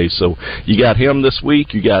anyway. So you got him this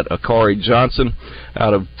week. You got Akari Johnson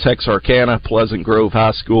out of Texarkana, Pleasant Grove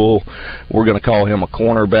High School. We're going to call him a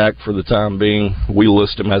cornerback for the time being. We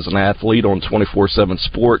list him as an athlete on 24/7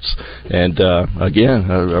 Sports, and again,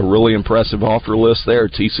 a really impressive offer list there.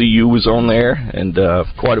 TCU was on there, and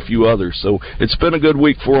quite a few others. So it's been a good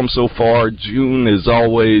week for them so far. June is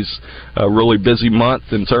always a really busy month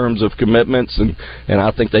in terms of commitments, and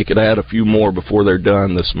I think they could add a few more before they're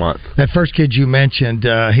done this month. That first kid you mentioned,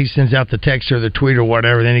 he sends out the text or the tweet or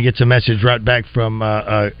whatever, then he gets a message right back from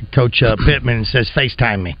Coach Pittman and says,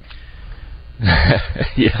 FaceTime me.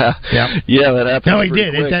 Yeah, that happened. No, he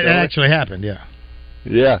did. Quick, that actually happened, yeah.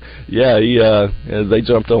 Yeah. They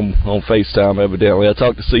jumped on FaceTime evidently. I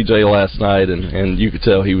talked to CJ last night, and you could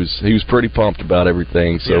tell he was pretty pumped about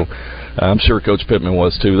everything. So I'm sure Coach Pittman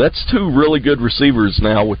was too. That's 2 really good receivers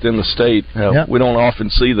now within the state. We don't often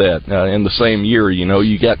see that in the same year.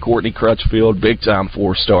 You got Courtney Crutchfield, big time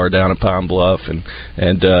 4-star down at Pine Bluff, and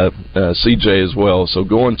CJ as well. So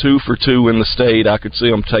going 2 for 2 in the state, I could see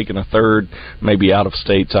him taking a third, maybe out of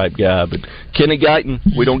state type guy. But Kenny Guyton,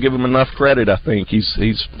 we don't give him enough credit. I think he's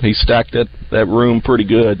stacked that room pretty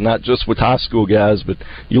good, not just with high school guys, but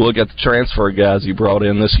you look at the transfer guys he brought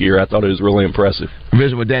in this year. I thought it was really impressive.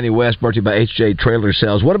 Visit with Danny West, brought to you by HJ Trailer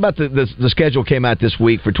Sales. What about the schedule came out this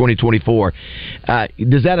week for 2024?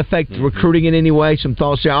 Does that affect recruiting in any way? Some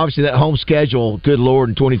thoughts there? Obviously, that home schedule, good Lord,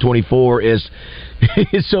 in 2024 is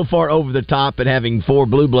so far over the top, and having 4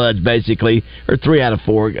 blue bloods basically, or 3 out of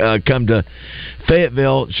 4, come to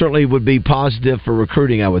Fayetteville certainly would be positive for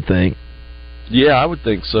recruiting, I would think. Yeah, I would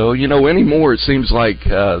think so. Anymore it seems like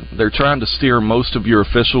they're trying to steer most of your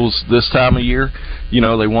officials this time of year. They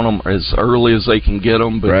want them as early as they can get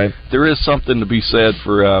them, but there is something to be said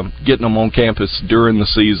for getting them on campus during the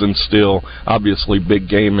season still. Obviously, big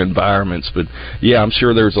game environments, but yeah, I'm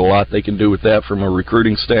sure there's a lot they can do with that from a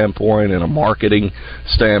recruiting standpoint and a marketing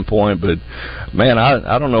standpoint. But man,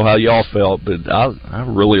 I don't know how y'all felt, but I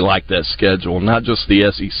really like that schedule. Not just the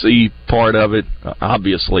SEC part of it.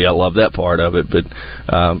 Obviously, I love that part of it. But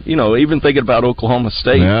even thinking about Oklahoma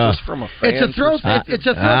State, just from a fan it's a throwback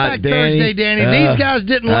Thursday, Danny. These guys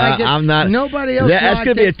didn't like it. I'm not. Nobody else. That's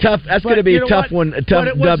going to be a tough. That's going to be a tough one. A tough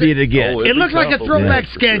W to get. It looked like a throwback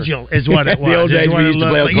schedule, is what it was. The old days we used to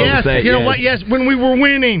play Oklahoma State. You know what? Yes, when we were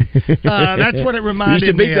winning, that's what it reminded me.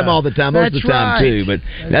 Used to beat them all the time, most of the time too. But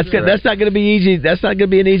that's not going to be easy. That's not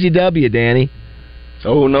going to be an easy W, Danny.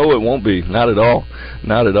 Oh, no, it won't be. Not at all.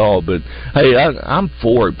 Not at all. But, hey, I'm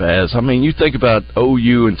for it, Baz. I mean, you think about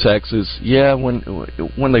OU and Texas. Yeah,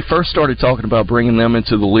 when they first started talking about bringing them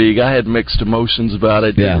into the league, I had mixed emotions about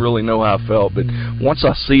it. Didn't really know how I felt. But once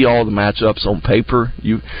I see all the matchups on paper,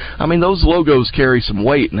 those logos carry some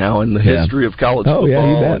weight now in the history of college football.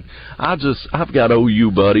 Yeah, you bet. I've got OU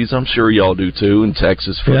buddies. I'm sure y'all do too, and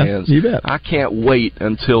Texas fans. Yeah, you bet. I can't wait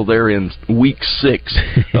until they're in week 6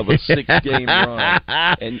 of a 6-game run.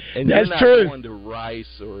 And that's you're not true. going to Rice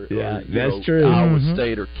or that's true. Iowa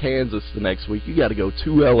State or Kansas the next week. You got to go to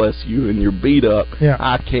LSU and you're beat up. Yeah.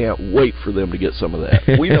 I can't wait for them to get some of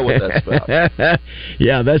that. We know what that's about.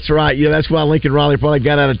 Yeah, that's right. That's why Lincoln Riley probably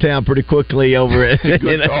got out of town pretty quickly over it.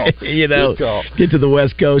 Good call. Get to the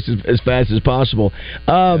West Coast as fast as possible.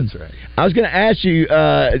 That's right. I was going to ask you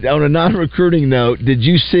on a non-recruiting note. Did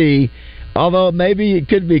you see? Although maybe it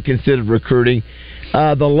could be considered recruiting.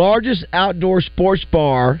 The largest outdoor sports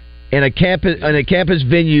bar in a campus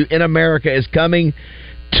venue in America is coming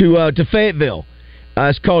to Fayetteville.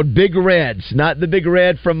 It's called Big Reds, not the Big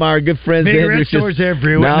Red from our good friends. Big Red stores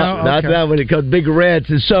everywhere. No, not that one. It's called Big Reds.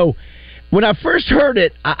 And so when I first heard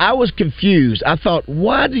it, I was confused. I thought,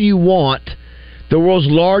 why do you want the world's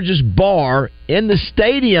largest bar in the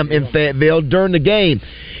stadium in Fayetteville during the game?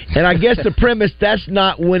 And I guess the premise, that's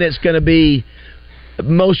not when it's going to be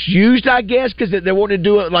most used, I guess, because they want to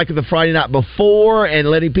do it like the Friday night before and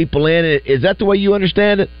letting people in. Is that the way you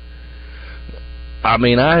understand it? I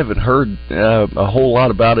mean, I haven't heard a whole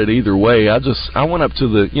lot about it either way. I went up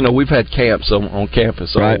to we've had camps on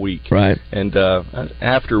campus all week. Right. And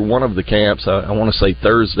after one of the camps, I want to say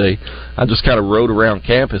Thursday, I just kind of rode around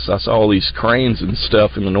campus. I saw all these cranes and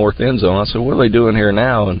stuff in the north end zone. I said, what are they doing here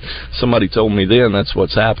now? And somebody told me then that's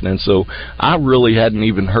what's happening. So I really hadn't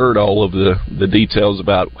even heard all of the details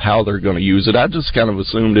about how they're going to use it. I just kind of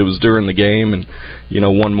assumed it was during the game and,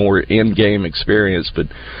 one more in-game experience. But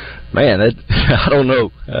man, I don't know.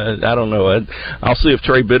 I'll see if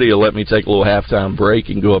Trey Biddy will let me take a little halftime break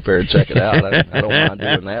and go up there and check it out. I don't mind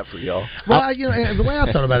doing that for y'all. Well, the way I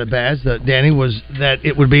thought about it, Baz, Danny, was that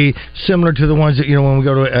it would be similar to the ones that when we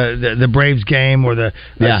go to the Braves game or the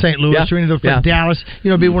St. Louis Arena from Dallas.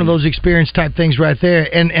 Be one of those experience type things right there.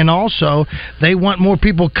 And also they want more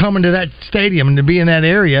people coming to that stadium and to be in that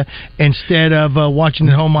area instead of watching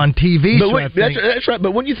at home on TV. But that's right.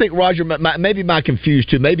 But when you think, Roger, maybe my confused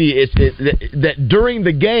too. Maybe that during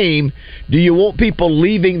the game, do you want people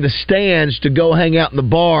leaving the stands to go hang out in the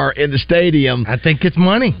bar in the stadium? I think it's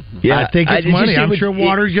money. Yeah, I think it's money. I'm sure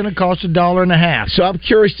water's going to cost $1.50. So I'm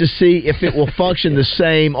curious to see if it will function the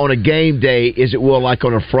same on a game day as it will like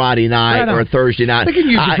on a Friday night or a Thursday night. They can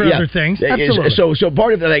use it for other things. Absolutely. So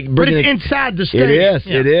part of it, but it's inside the stadium.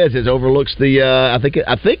 It is. It overlooks the. I think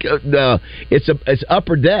it's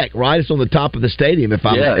upper deck, right? It's on the top of the stadium. If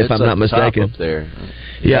I'm not mistaken. Up there.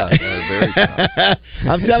 Yeah. Very top.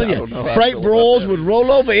 I'm telling you, Frank Broyles would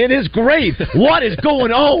roll over in his grave. What is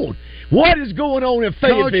going on? What is going on in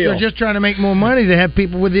Fayetteville? Coach, they're just trying to make more money to have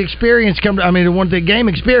people with the experience come to. They want the game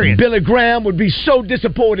experience. Billy Graham would be so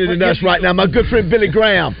disappointed in us right now. My good friend Billy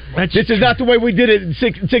Graham. This is not the way we did it in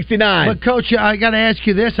 69. But, Coach, I got to ask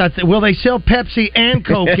you this. Will they sell Pepsi and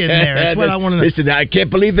Coke in there? That's what I want to know. Listen, I can't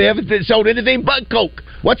believe they haven't sold anything but Coke.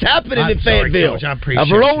 What's happening in Fayetteville? Coach, I appreciate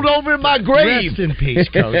I've rolled over in my grave. Rest in peace,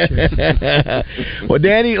 Coach. Well,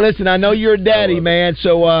 Danny, listen, I know you're a daddy, man,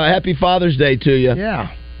 so happy Father's Day to you.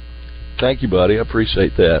 Yeah. Thank you, buddy. I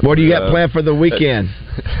appreciate that. What do you got planned for the weekend?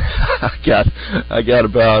 I got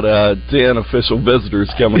about 10 official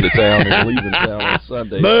visitors coming to town and leaving town on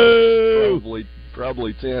Sunday. Boo!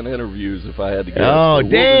 Probably 10 interviews if I had to go. Oh, so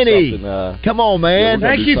Danny! Come on, man!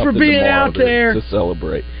 Thank you for being out there to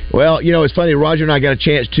celebrate. Well, it's funny. Roger and I got a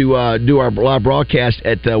chance to do our live broadcast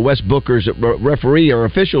at Wes Booker's referee or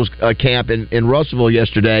officials camp in Russellville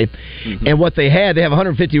yesterday. Mm-hmm. And what they have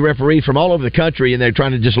 150 referees from all over the country, and they're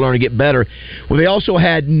trying to just learn to get better. Well, they also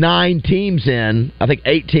had 9 teams in. I think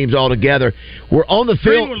 8 teams altogether. We're on the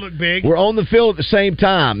field. Greenwood looked big. We're on the field at the same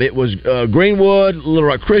time. It was Greenwood, Little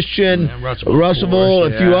Rock Christian, Russellville,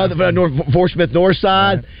 a few other Fort Smith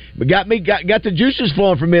Northside. But got the juices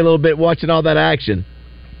flowing for me a little bit watching all that action.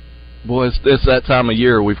 Boy, it's that time of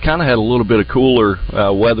year. We've kind of had a little bit of cooler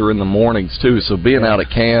weather in the mornings, too. So being out at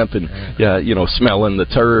camp and, smelling the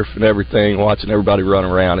turf and everything, watching everybody run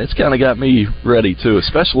around, it's kind of got me ready, too,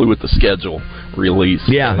 especially with the schedule release.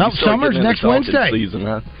 Yeah. Summer's next Wednesday. Season,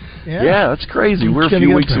 huh? Yeah, that's crazy. We're a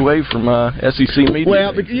few weeks away from SEC media.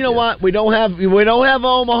 Well, but you know what? We don't have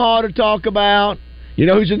Omaha to talk about. You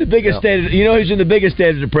know who's in the biggest state? Who's in the biggest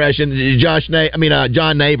state of depression?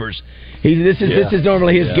 John Neighbors. This is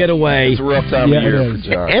normally his getaway. It's a rough time of year for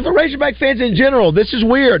John. And for Razorback fans in general, this is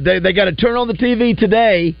weird. They got to turn on the TV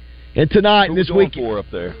today and tonight and this week. Who's going for up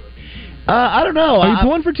there? I don't know. Are you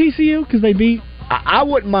pulling for TCU because they beat? I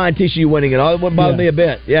wouldn't mind TCU winning it. It wouldn't bother me a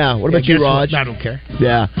bit. Yeah. What about you, Raj? I don't care.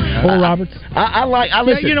 Yeah. Oral Roberts. I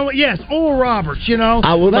listen. You know what? Yes, Oral Roberts.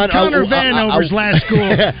 I would mind Connor Vanover's last school.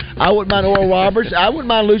 I wouldn't mind Oral Roberts. I wouldn't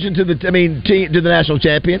mind losing to the national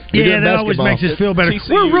champion. That always makes us feel better. TCU,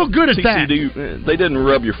 we're real good at that. They didn't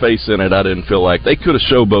rub your face in it. I didn't feel like they could have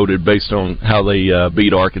showboated based on how they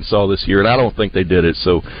beat Arkansas this year, and I don't think they did it.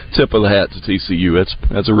 So tip of the hat to TCU.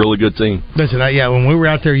 That's a really good team. Listen, when we were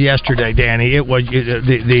out there yesterday, Danny, it was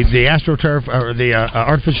the AstroTurf or the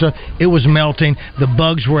artificial. It was melting. The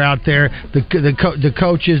bugs were out there. The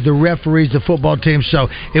coaches, the referees, the football team. So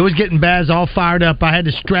it was getting Baz all fired up. I had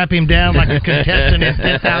to strap him down like a contestant in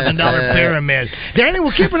 $10,000 pyramid. Danny,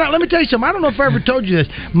 we're keeping out. Let me tell you something. I don't know if I ever told you this.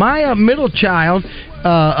 My middle child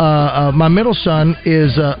my middle son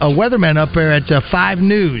is a weatherman up there at 5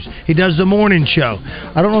 News. He does the morning show.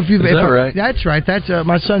 I don't know if you've... Is that right? That's right. That's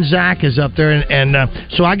my son Zach is up there, and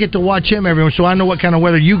so I get to watch him every morning, so I know what kind of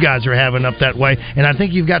weather you guys are having up that way. And I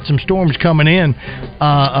think you've got some storms coming in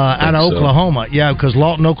out of Oklahoma. Yeah, because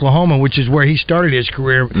Lawton, Oklahoma, which is where he started his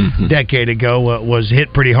career a decade ago, was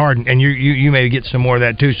hit pretty hard, and you may get some more of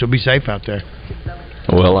that too, so be safe out there.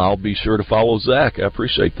 Well, I'll be sure to follow Zach. I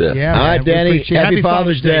appreciate that. Yeah, all right, Danny. Happy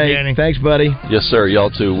Father's Day. Danny. Thanks, buddy. Yes, sir. Y'all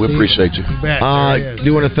too. We appreciate you.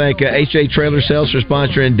 Do want to thank HJ Trailer Sales for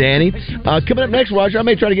sponsoring Danny. Coming up next, Roger, I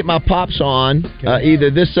may try to get my pops on either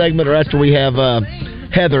this segment or after we have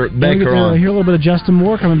Heather Becker on. Hear a little bit of Justin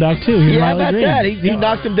Moore coming back too. How about that? He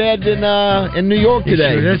knocked him dead in New York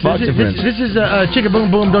today. Sure. This is Chicka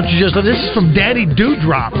Boom Boom. Don't you just love this? Is from Daddy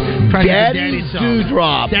Dewdrop. Daddy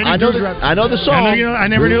Dewdrop. I know the song. I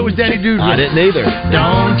never knew it was Daddy Dewdrop. I didn't either.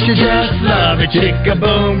 Don't you just love it? Chicka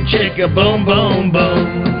boom boom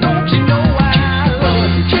boom. Don't you know I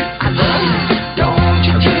love it? I love it. Don't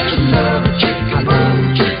you just love it? Chicka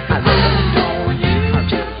boom, chicka boom.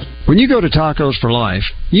 When you go to Tacos for Life,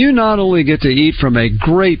 you not only get to eat from a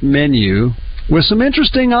great menu with some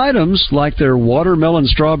interesting items like their watermelon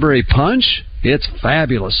strawberry punch. It's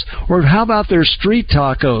fabulous. Or how about their street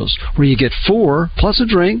tacos, where you get 4 plus a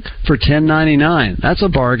drink for $10.99. That's a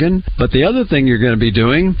bargain. But the other thing you're going to be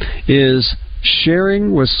doing is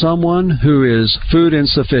sharing with someone who is food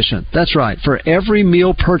insufficient. That's right. For every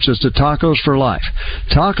meal purchased at Tacos for Life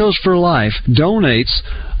donates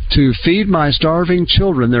to Feed My Starving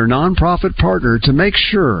Children, their nonprofit partner, to make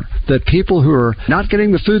sure that people who are not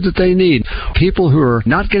getting the food that they need, people who are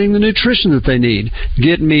not getting the nutrition that they need,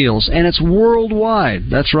 get meals. And it's worldwide.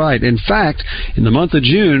 That's right. In fact, in the month of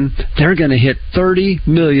June, they're going to hit 30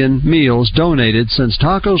 million meals donated since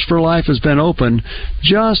Tacos for Life has been open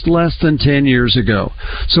just less than 10 years ago.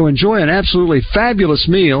 So enjoy an absolutely fabulous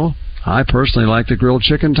meal. I personally like the grilled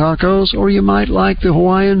chicken tacos, or you might like the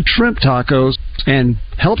Hawaiian shrimp tacos, and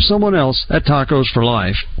help someone else at Tacos for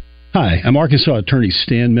Life. Hi, I'm Arkansas attorney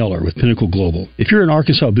Stan Miller with Pinnacle Global. If you're an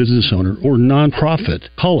Arkansas business owner or nonprofit,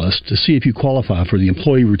 call us to see if you qualify for the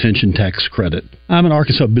Employee Retention Tax Credit. I'm an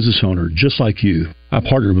Arkansas business owner just like you. I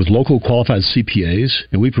partnered with local qualified CPAs,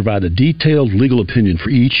 and we provide a detailed legal opinion for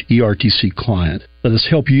each ERTC client. Let us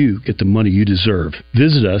help you get the money you deserve.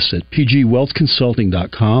 Visit us at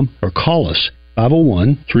pgwealthconsulting.com or call us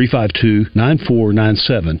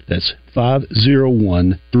 501-352-9497. That's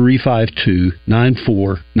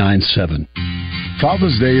 501-352-9497.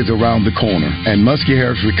 Father's Day is around the corner, and Muskie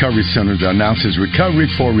Harris Recovery Center announces Recovery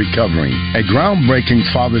for Recovering, a groundbreaking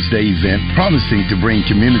Father's Day event promising to bring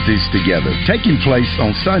communities together. Taking place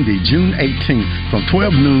on Sunday, June 18th from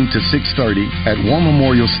 12 noon to 6:30 at War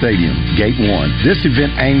Memorial Stadium, Gate 1. This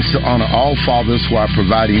event aims to honor all fathers while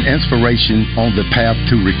providing inspiration on the path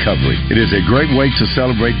to recovery. It is a great way to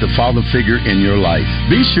celebrate the father figure in your life.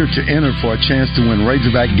 Be sure to enter for a chance to win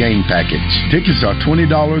Razorback game package. Tickets are $20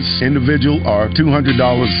 individual or $200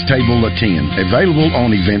 table of 10. Available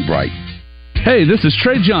on Eventbrite. Hey, this is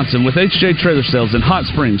Trey Johnson with HJ Trailer Sales in Hot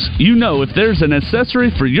Springs. You know, if there's an accessory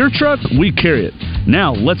for your truck, we carry it.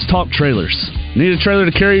 Now, let's talk trailers. Need a trailer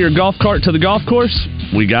to carry your golf cart to the golf course?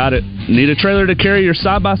 We got it. Need a trailer to carry your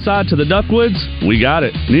side-by-side to the Duckwoods? We got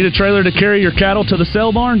it. Need a trailer to carry your cattle to the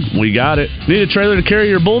sale barn? We got it. Need a trailer to carry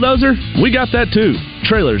your bulldozer? We got that too.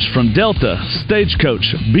 Trailers from Delta,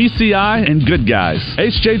 Stagecoach, BCI, and Good Guys.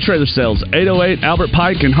 HJ Trailer Sales, 808 Albert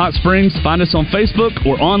Pike in Hot Springs. Find us on Facebook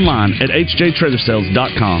or online at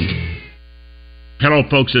hjtrailersales.com. Hello,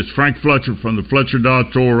 folks. It's Frank Fletcher from the Fletcher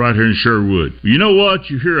Dodge store right here in Sherwood. You know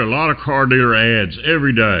what? You hear a lot of car dealer ads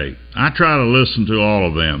every day. I try to listen to all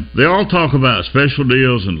of them. They all talk about special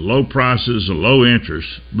deals and low prices and low interest.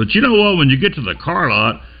 But you know what? When you get to the car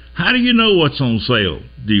lot, how do you know what's on sale?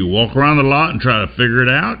 Do you walk around the lot and try to figure it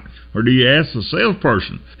out? Or do you ask the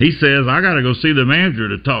salesperson? He says, I got to go see the manager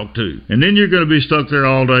to talk to. And then you're going to be stuck there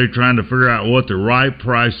all day trying to figure out what the right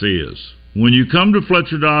price is. When you come to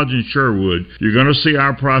Fletcher Dodge in Sherwood, you're going to see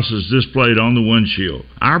our prices displayed on the windshield.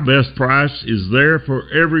 Our best price is there for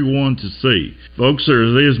everyone to see. Folks, there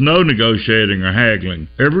is no negotiating or haggling.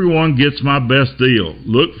 Everyone gets my best deal.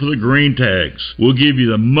 Look for the green tags. We'll give you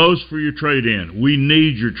the most for your trade-in. We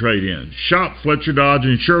need your trade-in. Shop Fletcher Dodge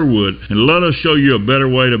in Sherwood and let us show you a better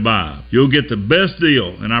way to buy. You'll get the best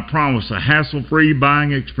deal, and I promise a hassle-free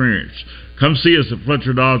buying experience. Come see us at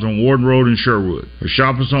Fletcher Dodge on Warden Road in Sherwood, or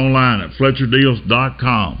shop us online at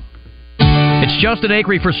FletcherDeals.com. It's Justin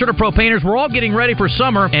Akery for CertaPro Painters. We're all getting ready for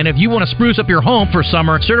summer, and if you want to spruce up your home for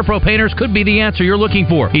summer, CertaPro Painters could be the answer you're looking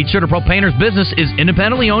for. Each CertaPro Painters business is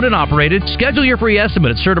independently owned and operated. Schedule your free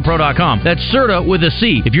estimate at CertaPro.com. That's Certa with a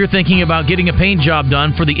C. If you're thinking about getting a paint job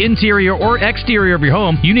done for the interior or exterior of your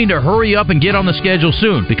home, you need to hurry up and get on the schedule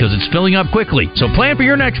soon because it's filling up quickly. So plan for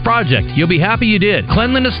your next project. You'll be happy you did.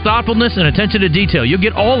 Cleanliness, thoughtfulness, and attention to detail. You'll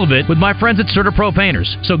get all of it with my friends at CertaPro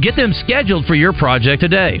Painters. So get them scheduled for your project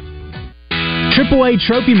today. AAA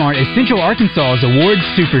Trophy Mart is Central Arkansas's awards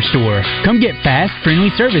superstore. Come get fast, friendly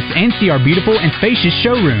service and see our beautiful and spacious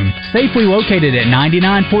showroom. Safely located at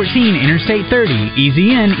 9914 Interstate 30.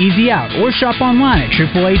 Easy in, easy out. Or shop online at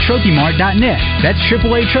AAATrophyMart.net. That's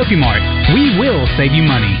AAA Trophy Mart. We will save you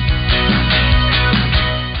money.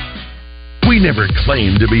 We never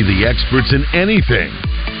claim to be the experts in anything.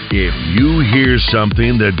 If you hear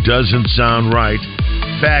something that doesn't sound right,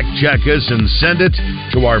 fact check us and send it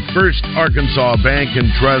to our First Arkansas Bank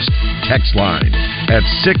and Trust text line at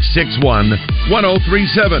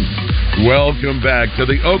 661-1037. Welcome back to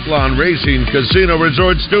the Oaklawn Racing Casino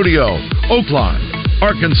Resort Studio. Oaklawn,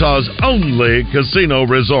 Arkansas's only casino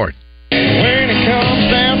resort. When it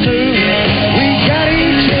comes down to it, we got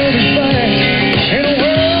each other's back. In a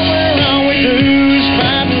world where all we do is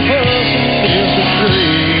fight and fuss and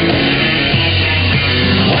disagree.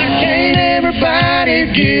 Why can't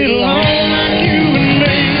everybody get along like you and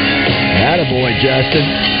me? Attaboy, Justin.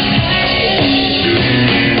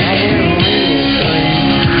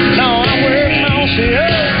 No, I wear Mossy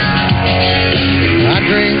up. I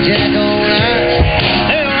drink Jack all night.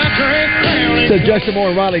 Hell, I drink Crown. So Justin Moore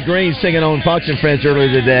and Riley Green singing on Fox and Friends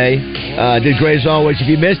earlier today. Did great as always. If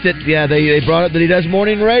you missed it, yeah, they brought up that he does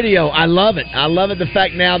morning radio. I love it. I love it. The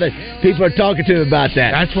fact now that people are talking to him about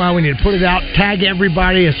that. That's why we need to put it out, tag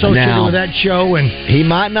everybody associated with that show. And he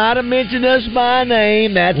might not have mentioned us by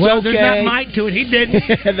name. That's well, okay. There's not might to it. He didn't.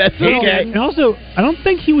 That's okay. And also, I don't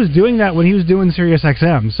think he was doing that when he was doing Sirius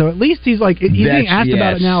XM. So at least he's like he's being asked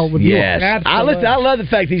about it now with you. Yes, I love the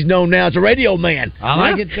fact he's known now as a radio man. I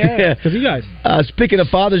like it. Because you guys. Speaking of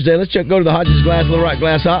Father's Day, let's go to the Hodges Glass Little Rock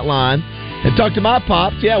Glass Hotline and talk to my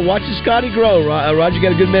pops. Yeah, watching Scotty grow. Roger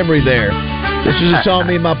got a good memory there. This is a song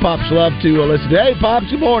me and my pops love to listen to. Hey,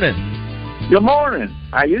 pops, good morning. Good morning.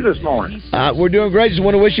 How are you this morning? We're doing great. Just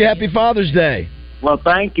want to wish you happy Father's Day. Well,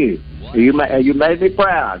 thank you. You made me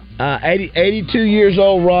proud. 82 years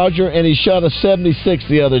old, Roger, and he shot a 76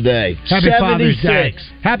 the other day. Happy Father's Day.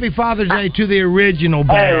 Happy Father's Day to the original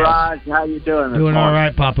Bear. Hey, Raj, how you doing this Doing morning? all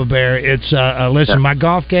right, Papa Bear. It's listen, my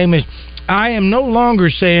golf game is. I am no longer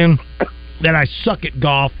saying that I suck at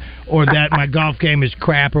golf or that my golf game is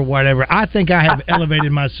crap or whatever. I think I have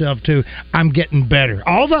elevated myself to I'm getting better.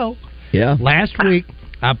 Although, last week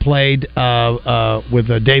I played with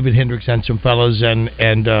David Hendricks and some fellows, and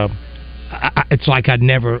it's like I'd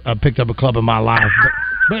never picked up a club in my life.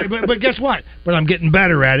 But guess what? But I'm getting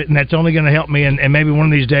better at it, and that's only going to help me. And maybe one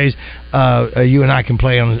of these days, you and I can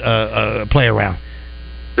play around.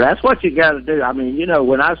 That's what you got to do. I mean,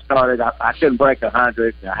 when I started, I couldn't break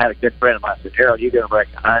 100. I had a good friend of mine said, Harold, you're going to break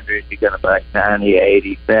 100. You're going to break 90,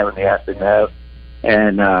 80, 70. I said, no.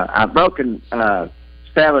 And I've broken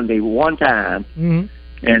 70 one time. Mm-hmm.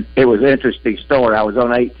 And it was an interesting story. I was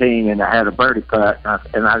on 18, and I had a birdie putt,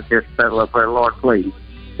 and I just settled up there, Lord, please.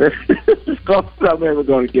 This is close to I'm ever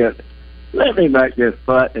going to get. Let me make this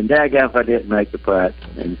putt, and daggone if I didn't make the putt.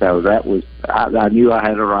 And so that was, I knew I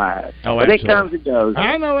had arrived. Oh, but it comes and goes.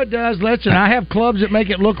 I know it does. Listen, I have clubs that make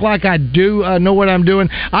it look like I do know what I'm doing.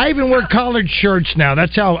 I even wear collared shirts now.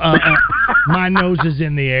 That's how my nose is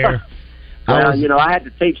in the air. Well, I had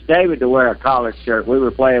to teach David to wear a collared shirt. We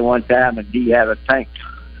were playing one time, and he had a tank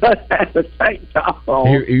top on.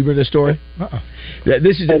 You remember the story?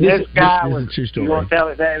 This is a true story. You want to tell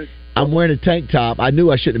it, David? I'm wearing a tank top. I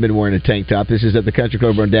knew I shouldn't have been wearing a tank top. This is at the country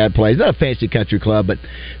club where Dad plays. Not a fancy country club, but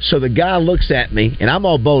so the guy looks at me, and I'm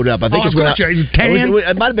all bowed up. I think it's when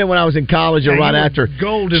it might have been when I was in college or right after.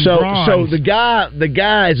 Gold and bronze. So the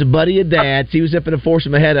guy is a buddy of Dad's. He was up in to force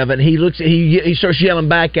him ahead of it, and he starts yelling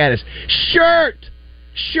back at us, shirt.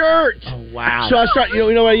 Oh, wow. So I start,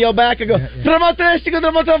 you know what I yell back? I go,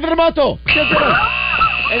 Tramoto.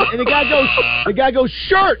 And the guy goes,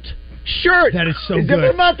 shirt. That is so good.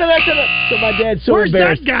 So my dad's so embarrassed. Where's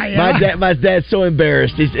that guy? My dad's so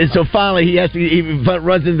embarrassed. And so finally he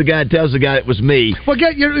runs into the guy and tells the guy it was me. Well,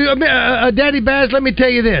 Daddy Baz, let me tell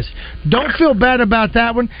you this. Don't feel bad about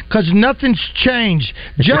that one because nothing's changed.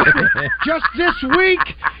 Just this week,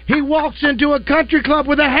 he walks into a country club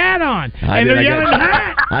with a hat on. I did.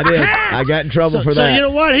 I got in trouble for that. So you know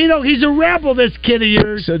what? He's a rebel, this kid of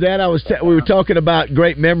yours. So, Dad, we were talking about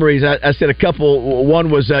great memories. I said a couple. One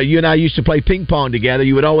was you and I used to play ping pong together.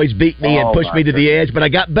 You would always beat me and push me to the edge, but I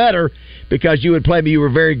got better because you would play me. You were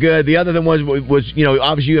very good. The other one was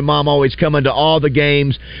obviously you and Mom always coming to all the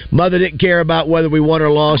games. Mother didn't care about whether we won or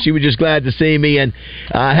lost. She was just glad to see me. And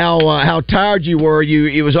how tired you were.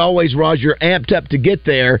 It was always, Roger, amped up to get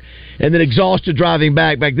there and then exhausted driving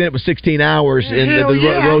back. Back then it was 16 hours and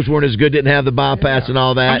the roads weren't as good, didn't have the bypass and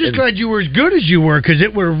all that. I'm just glad you were as good as you were because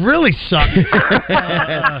it would have really sucked.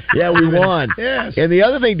 Yeah, we won. Yes. And the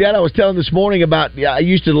other thing, Dad, I was telling this morning about, I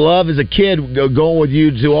used to love as a kid going with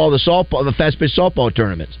you to all the fast pitch softball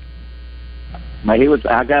tournaments. I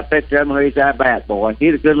got a picture of him. He's that bat boy.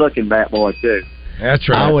 He's a good-looking bat boy too. That's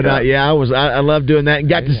right. I loved doing that and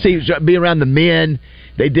got to be around the men.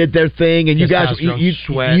 They did their thing, and you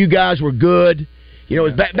guys were good.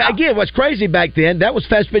 Again, what's crazy back then, that was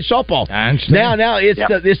fast pitch softball. I understand. Now it's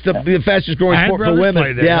the fastest growing sport for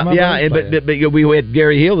women. But we had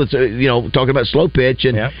Gary Hill that's talking about slow pitch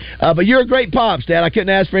but you're a great pops, Dad. I couldn't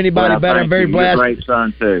ask for anybody better. I'm very blessed. You're a great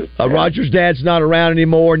son too. Roger's dad's not around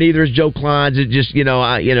anymore. Neither is Joe Klein's. It's just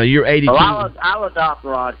you're 82. I'll adopt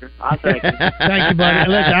Roger. I thank you. Thank you, buddy.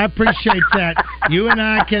 Listen, I appreciate that. You and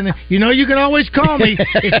I can. You can always call me.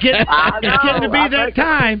 It's getting to be that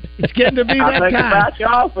time. It's getting to be that time.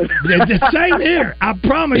 The same here. I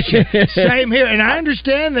promise you. Same here. And I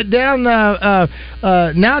understand that down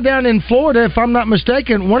in Florida, if I'm not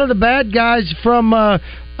mistaken, one of the bad guys from what's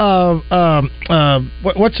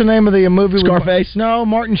the name of the movie? Scarface? No,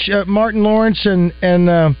 Martin Lawrence and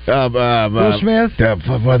Will Smith.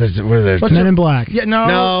 What are they? Men in Black. Yeah,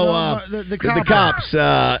 the cops.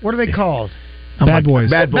 What are they called? Bad Boys.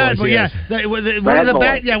 Bad Boys. Yes. One of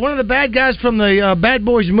the bad guys from the Bad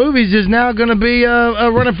Boys movies is now going to be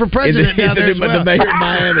running for president down there as well. The mayor of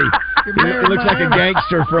Miami. He looks like a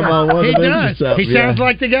gangster from one of the movies. He does. He sounds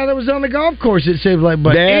like the guy that was on the golf course, it seems like.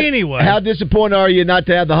 But Dad, anyway. How disappointed are you not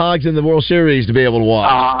to have the Hogs in the World Series to be able to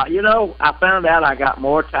watch? I found out I got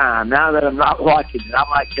more time. Now that I'm not watching it, I'm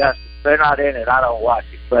like Justin. If they're not in it, I don't watch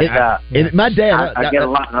it. But my dad, I get a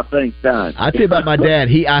lot of things done. I tell you about my dad.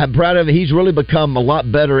 I'm proud of him. He's really become a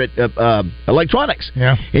lot better at electronics.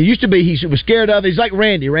 Yeah. It used to be he was scared of it. He's like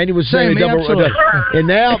Randy. Randy was saying and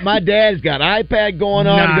now my dad's got iPad going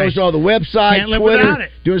on. Nice. He goes to all the websites, Twitter,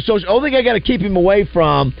 doing social. The only thing I got to keep him away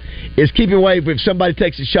from is if somebody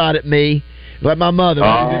takes a shot at me. Like my mother.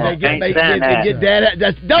 Dad,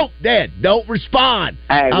 don't respond.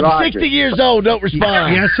 Hey, I'm Roger. 60 years old, don't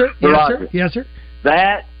respond. Yes, sir.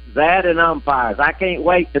 That and umpires. I can't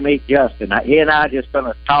wait to meet Justin. He and I are just going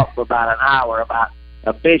to talk for about an hour about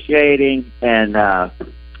officiating and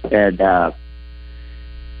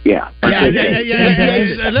Listen,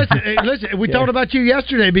 we talked about you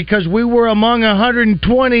yesterday because we were among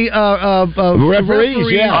 120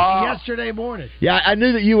 referees yesterday morning. Yeah, I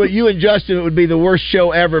knew that you and Justin, it would be the worst show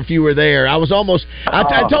ever if you were there. I was almost. I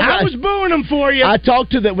was booing them for you. I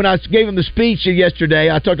talked to when I gave him the speech yesterday.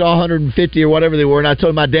 I talked to all 150 or whatever they were, and I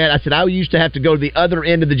told my dad. I said I used to have to go to the other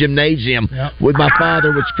end of the gymnasium with my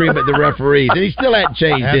father would scream at the referees, and he still hadn't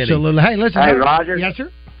changed. Absolutely. Hey, listen. Hey, Roger. Yes, sir.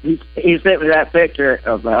 He sent me that picture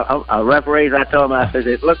of referees. I told him, I said,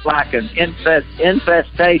 it looked like an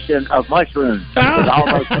infestation of mushrooms.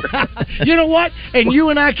 You know what? And you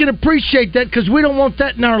and I can appreciate that because we don't want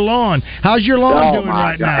that in our lawn. How's your lawn doing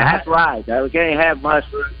right now? That's right. We can't have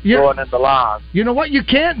mushrooms growing in the lawn. You know what? You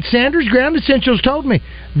can't. Sanders Ground Essentials told me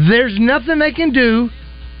there's nothing they can do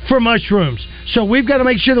for mushrooms. So we've got to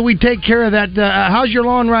make sure that we take care of that. How's your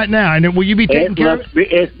lawn right now? And will you be taking care of it?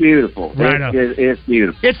 It's beautiful. Right it's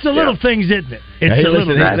beautiful. It's the little things, isn't it? It's hey, the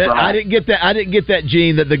listen, little things. I didn't get that. I didn't get that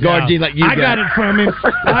gene, the guard gene like you got. I got it from him.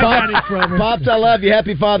 Pops, I love you.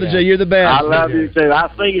 Happy Father's Day. You're the best. I love you too. I'll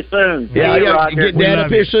see you soon. Yeah, get Dad up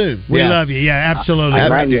here soon. We love you. Yeah, absolutely.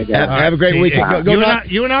 Have a great weekend.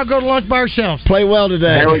 You and I'll go to lunch by ourselves. Play well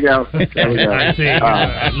today. There we go.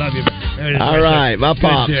 I love you. All right, my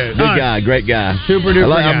pops, good guy, great guy, super duper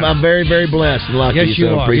guy. I'm very, very blessed and lucky. Yes, you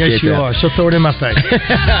are. Yes, you are. So throw it in my face. All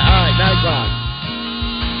right, 9 o'clock.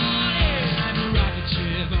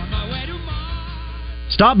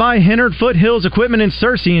 Stop by Hennard Foothills Equipment in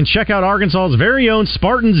Searcy and check out Arkansas's very own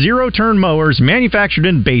Spartan zero-turn mowers manufactured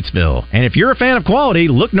in Batesville. And if you're a fan of quality,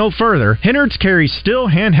 look no further. Hennard's carries still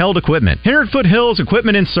handheld equipment. Hennard Foothills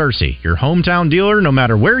Equipment in Searcy, your hometown dealer no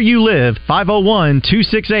matter where you live,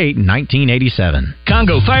 501-268-1987.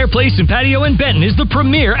 Congo Fireplace and Patio in Benton is the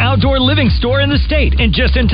premier outdoor living store in the state, and just in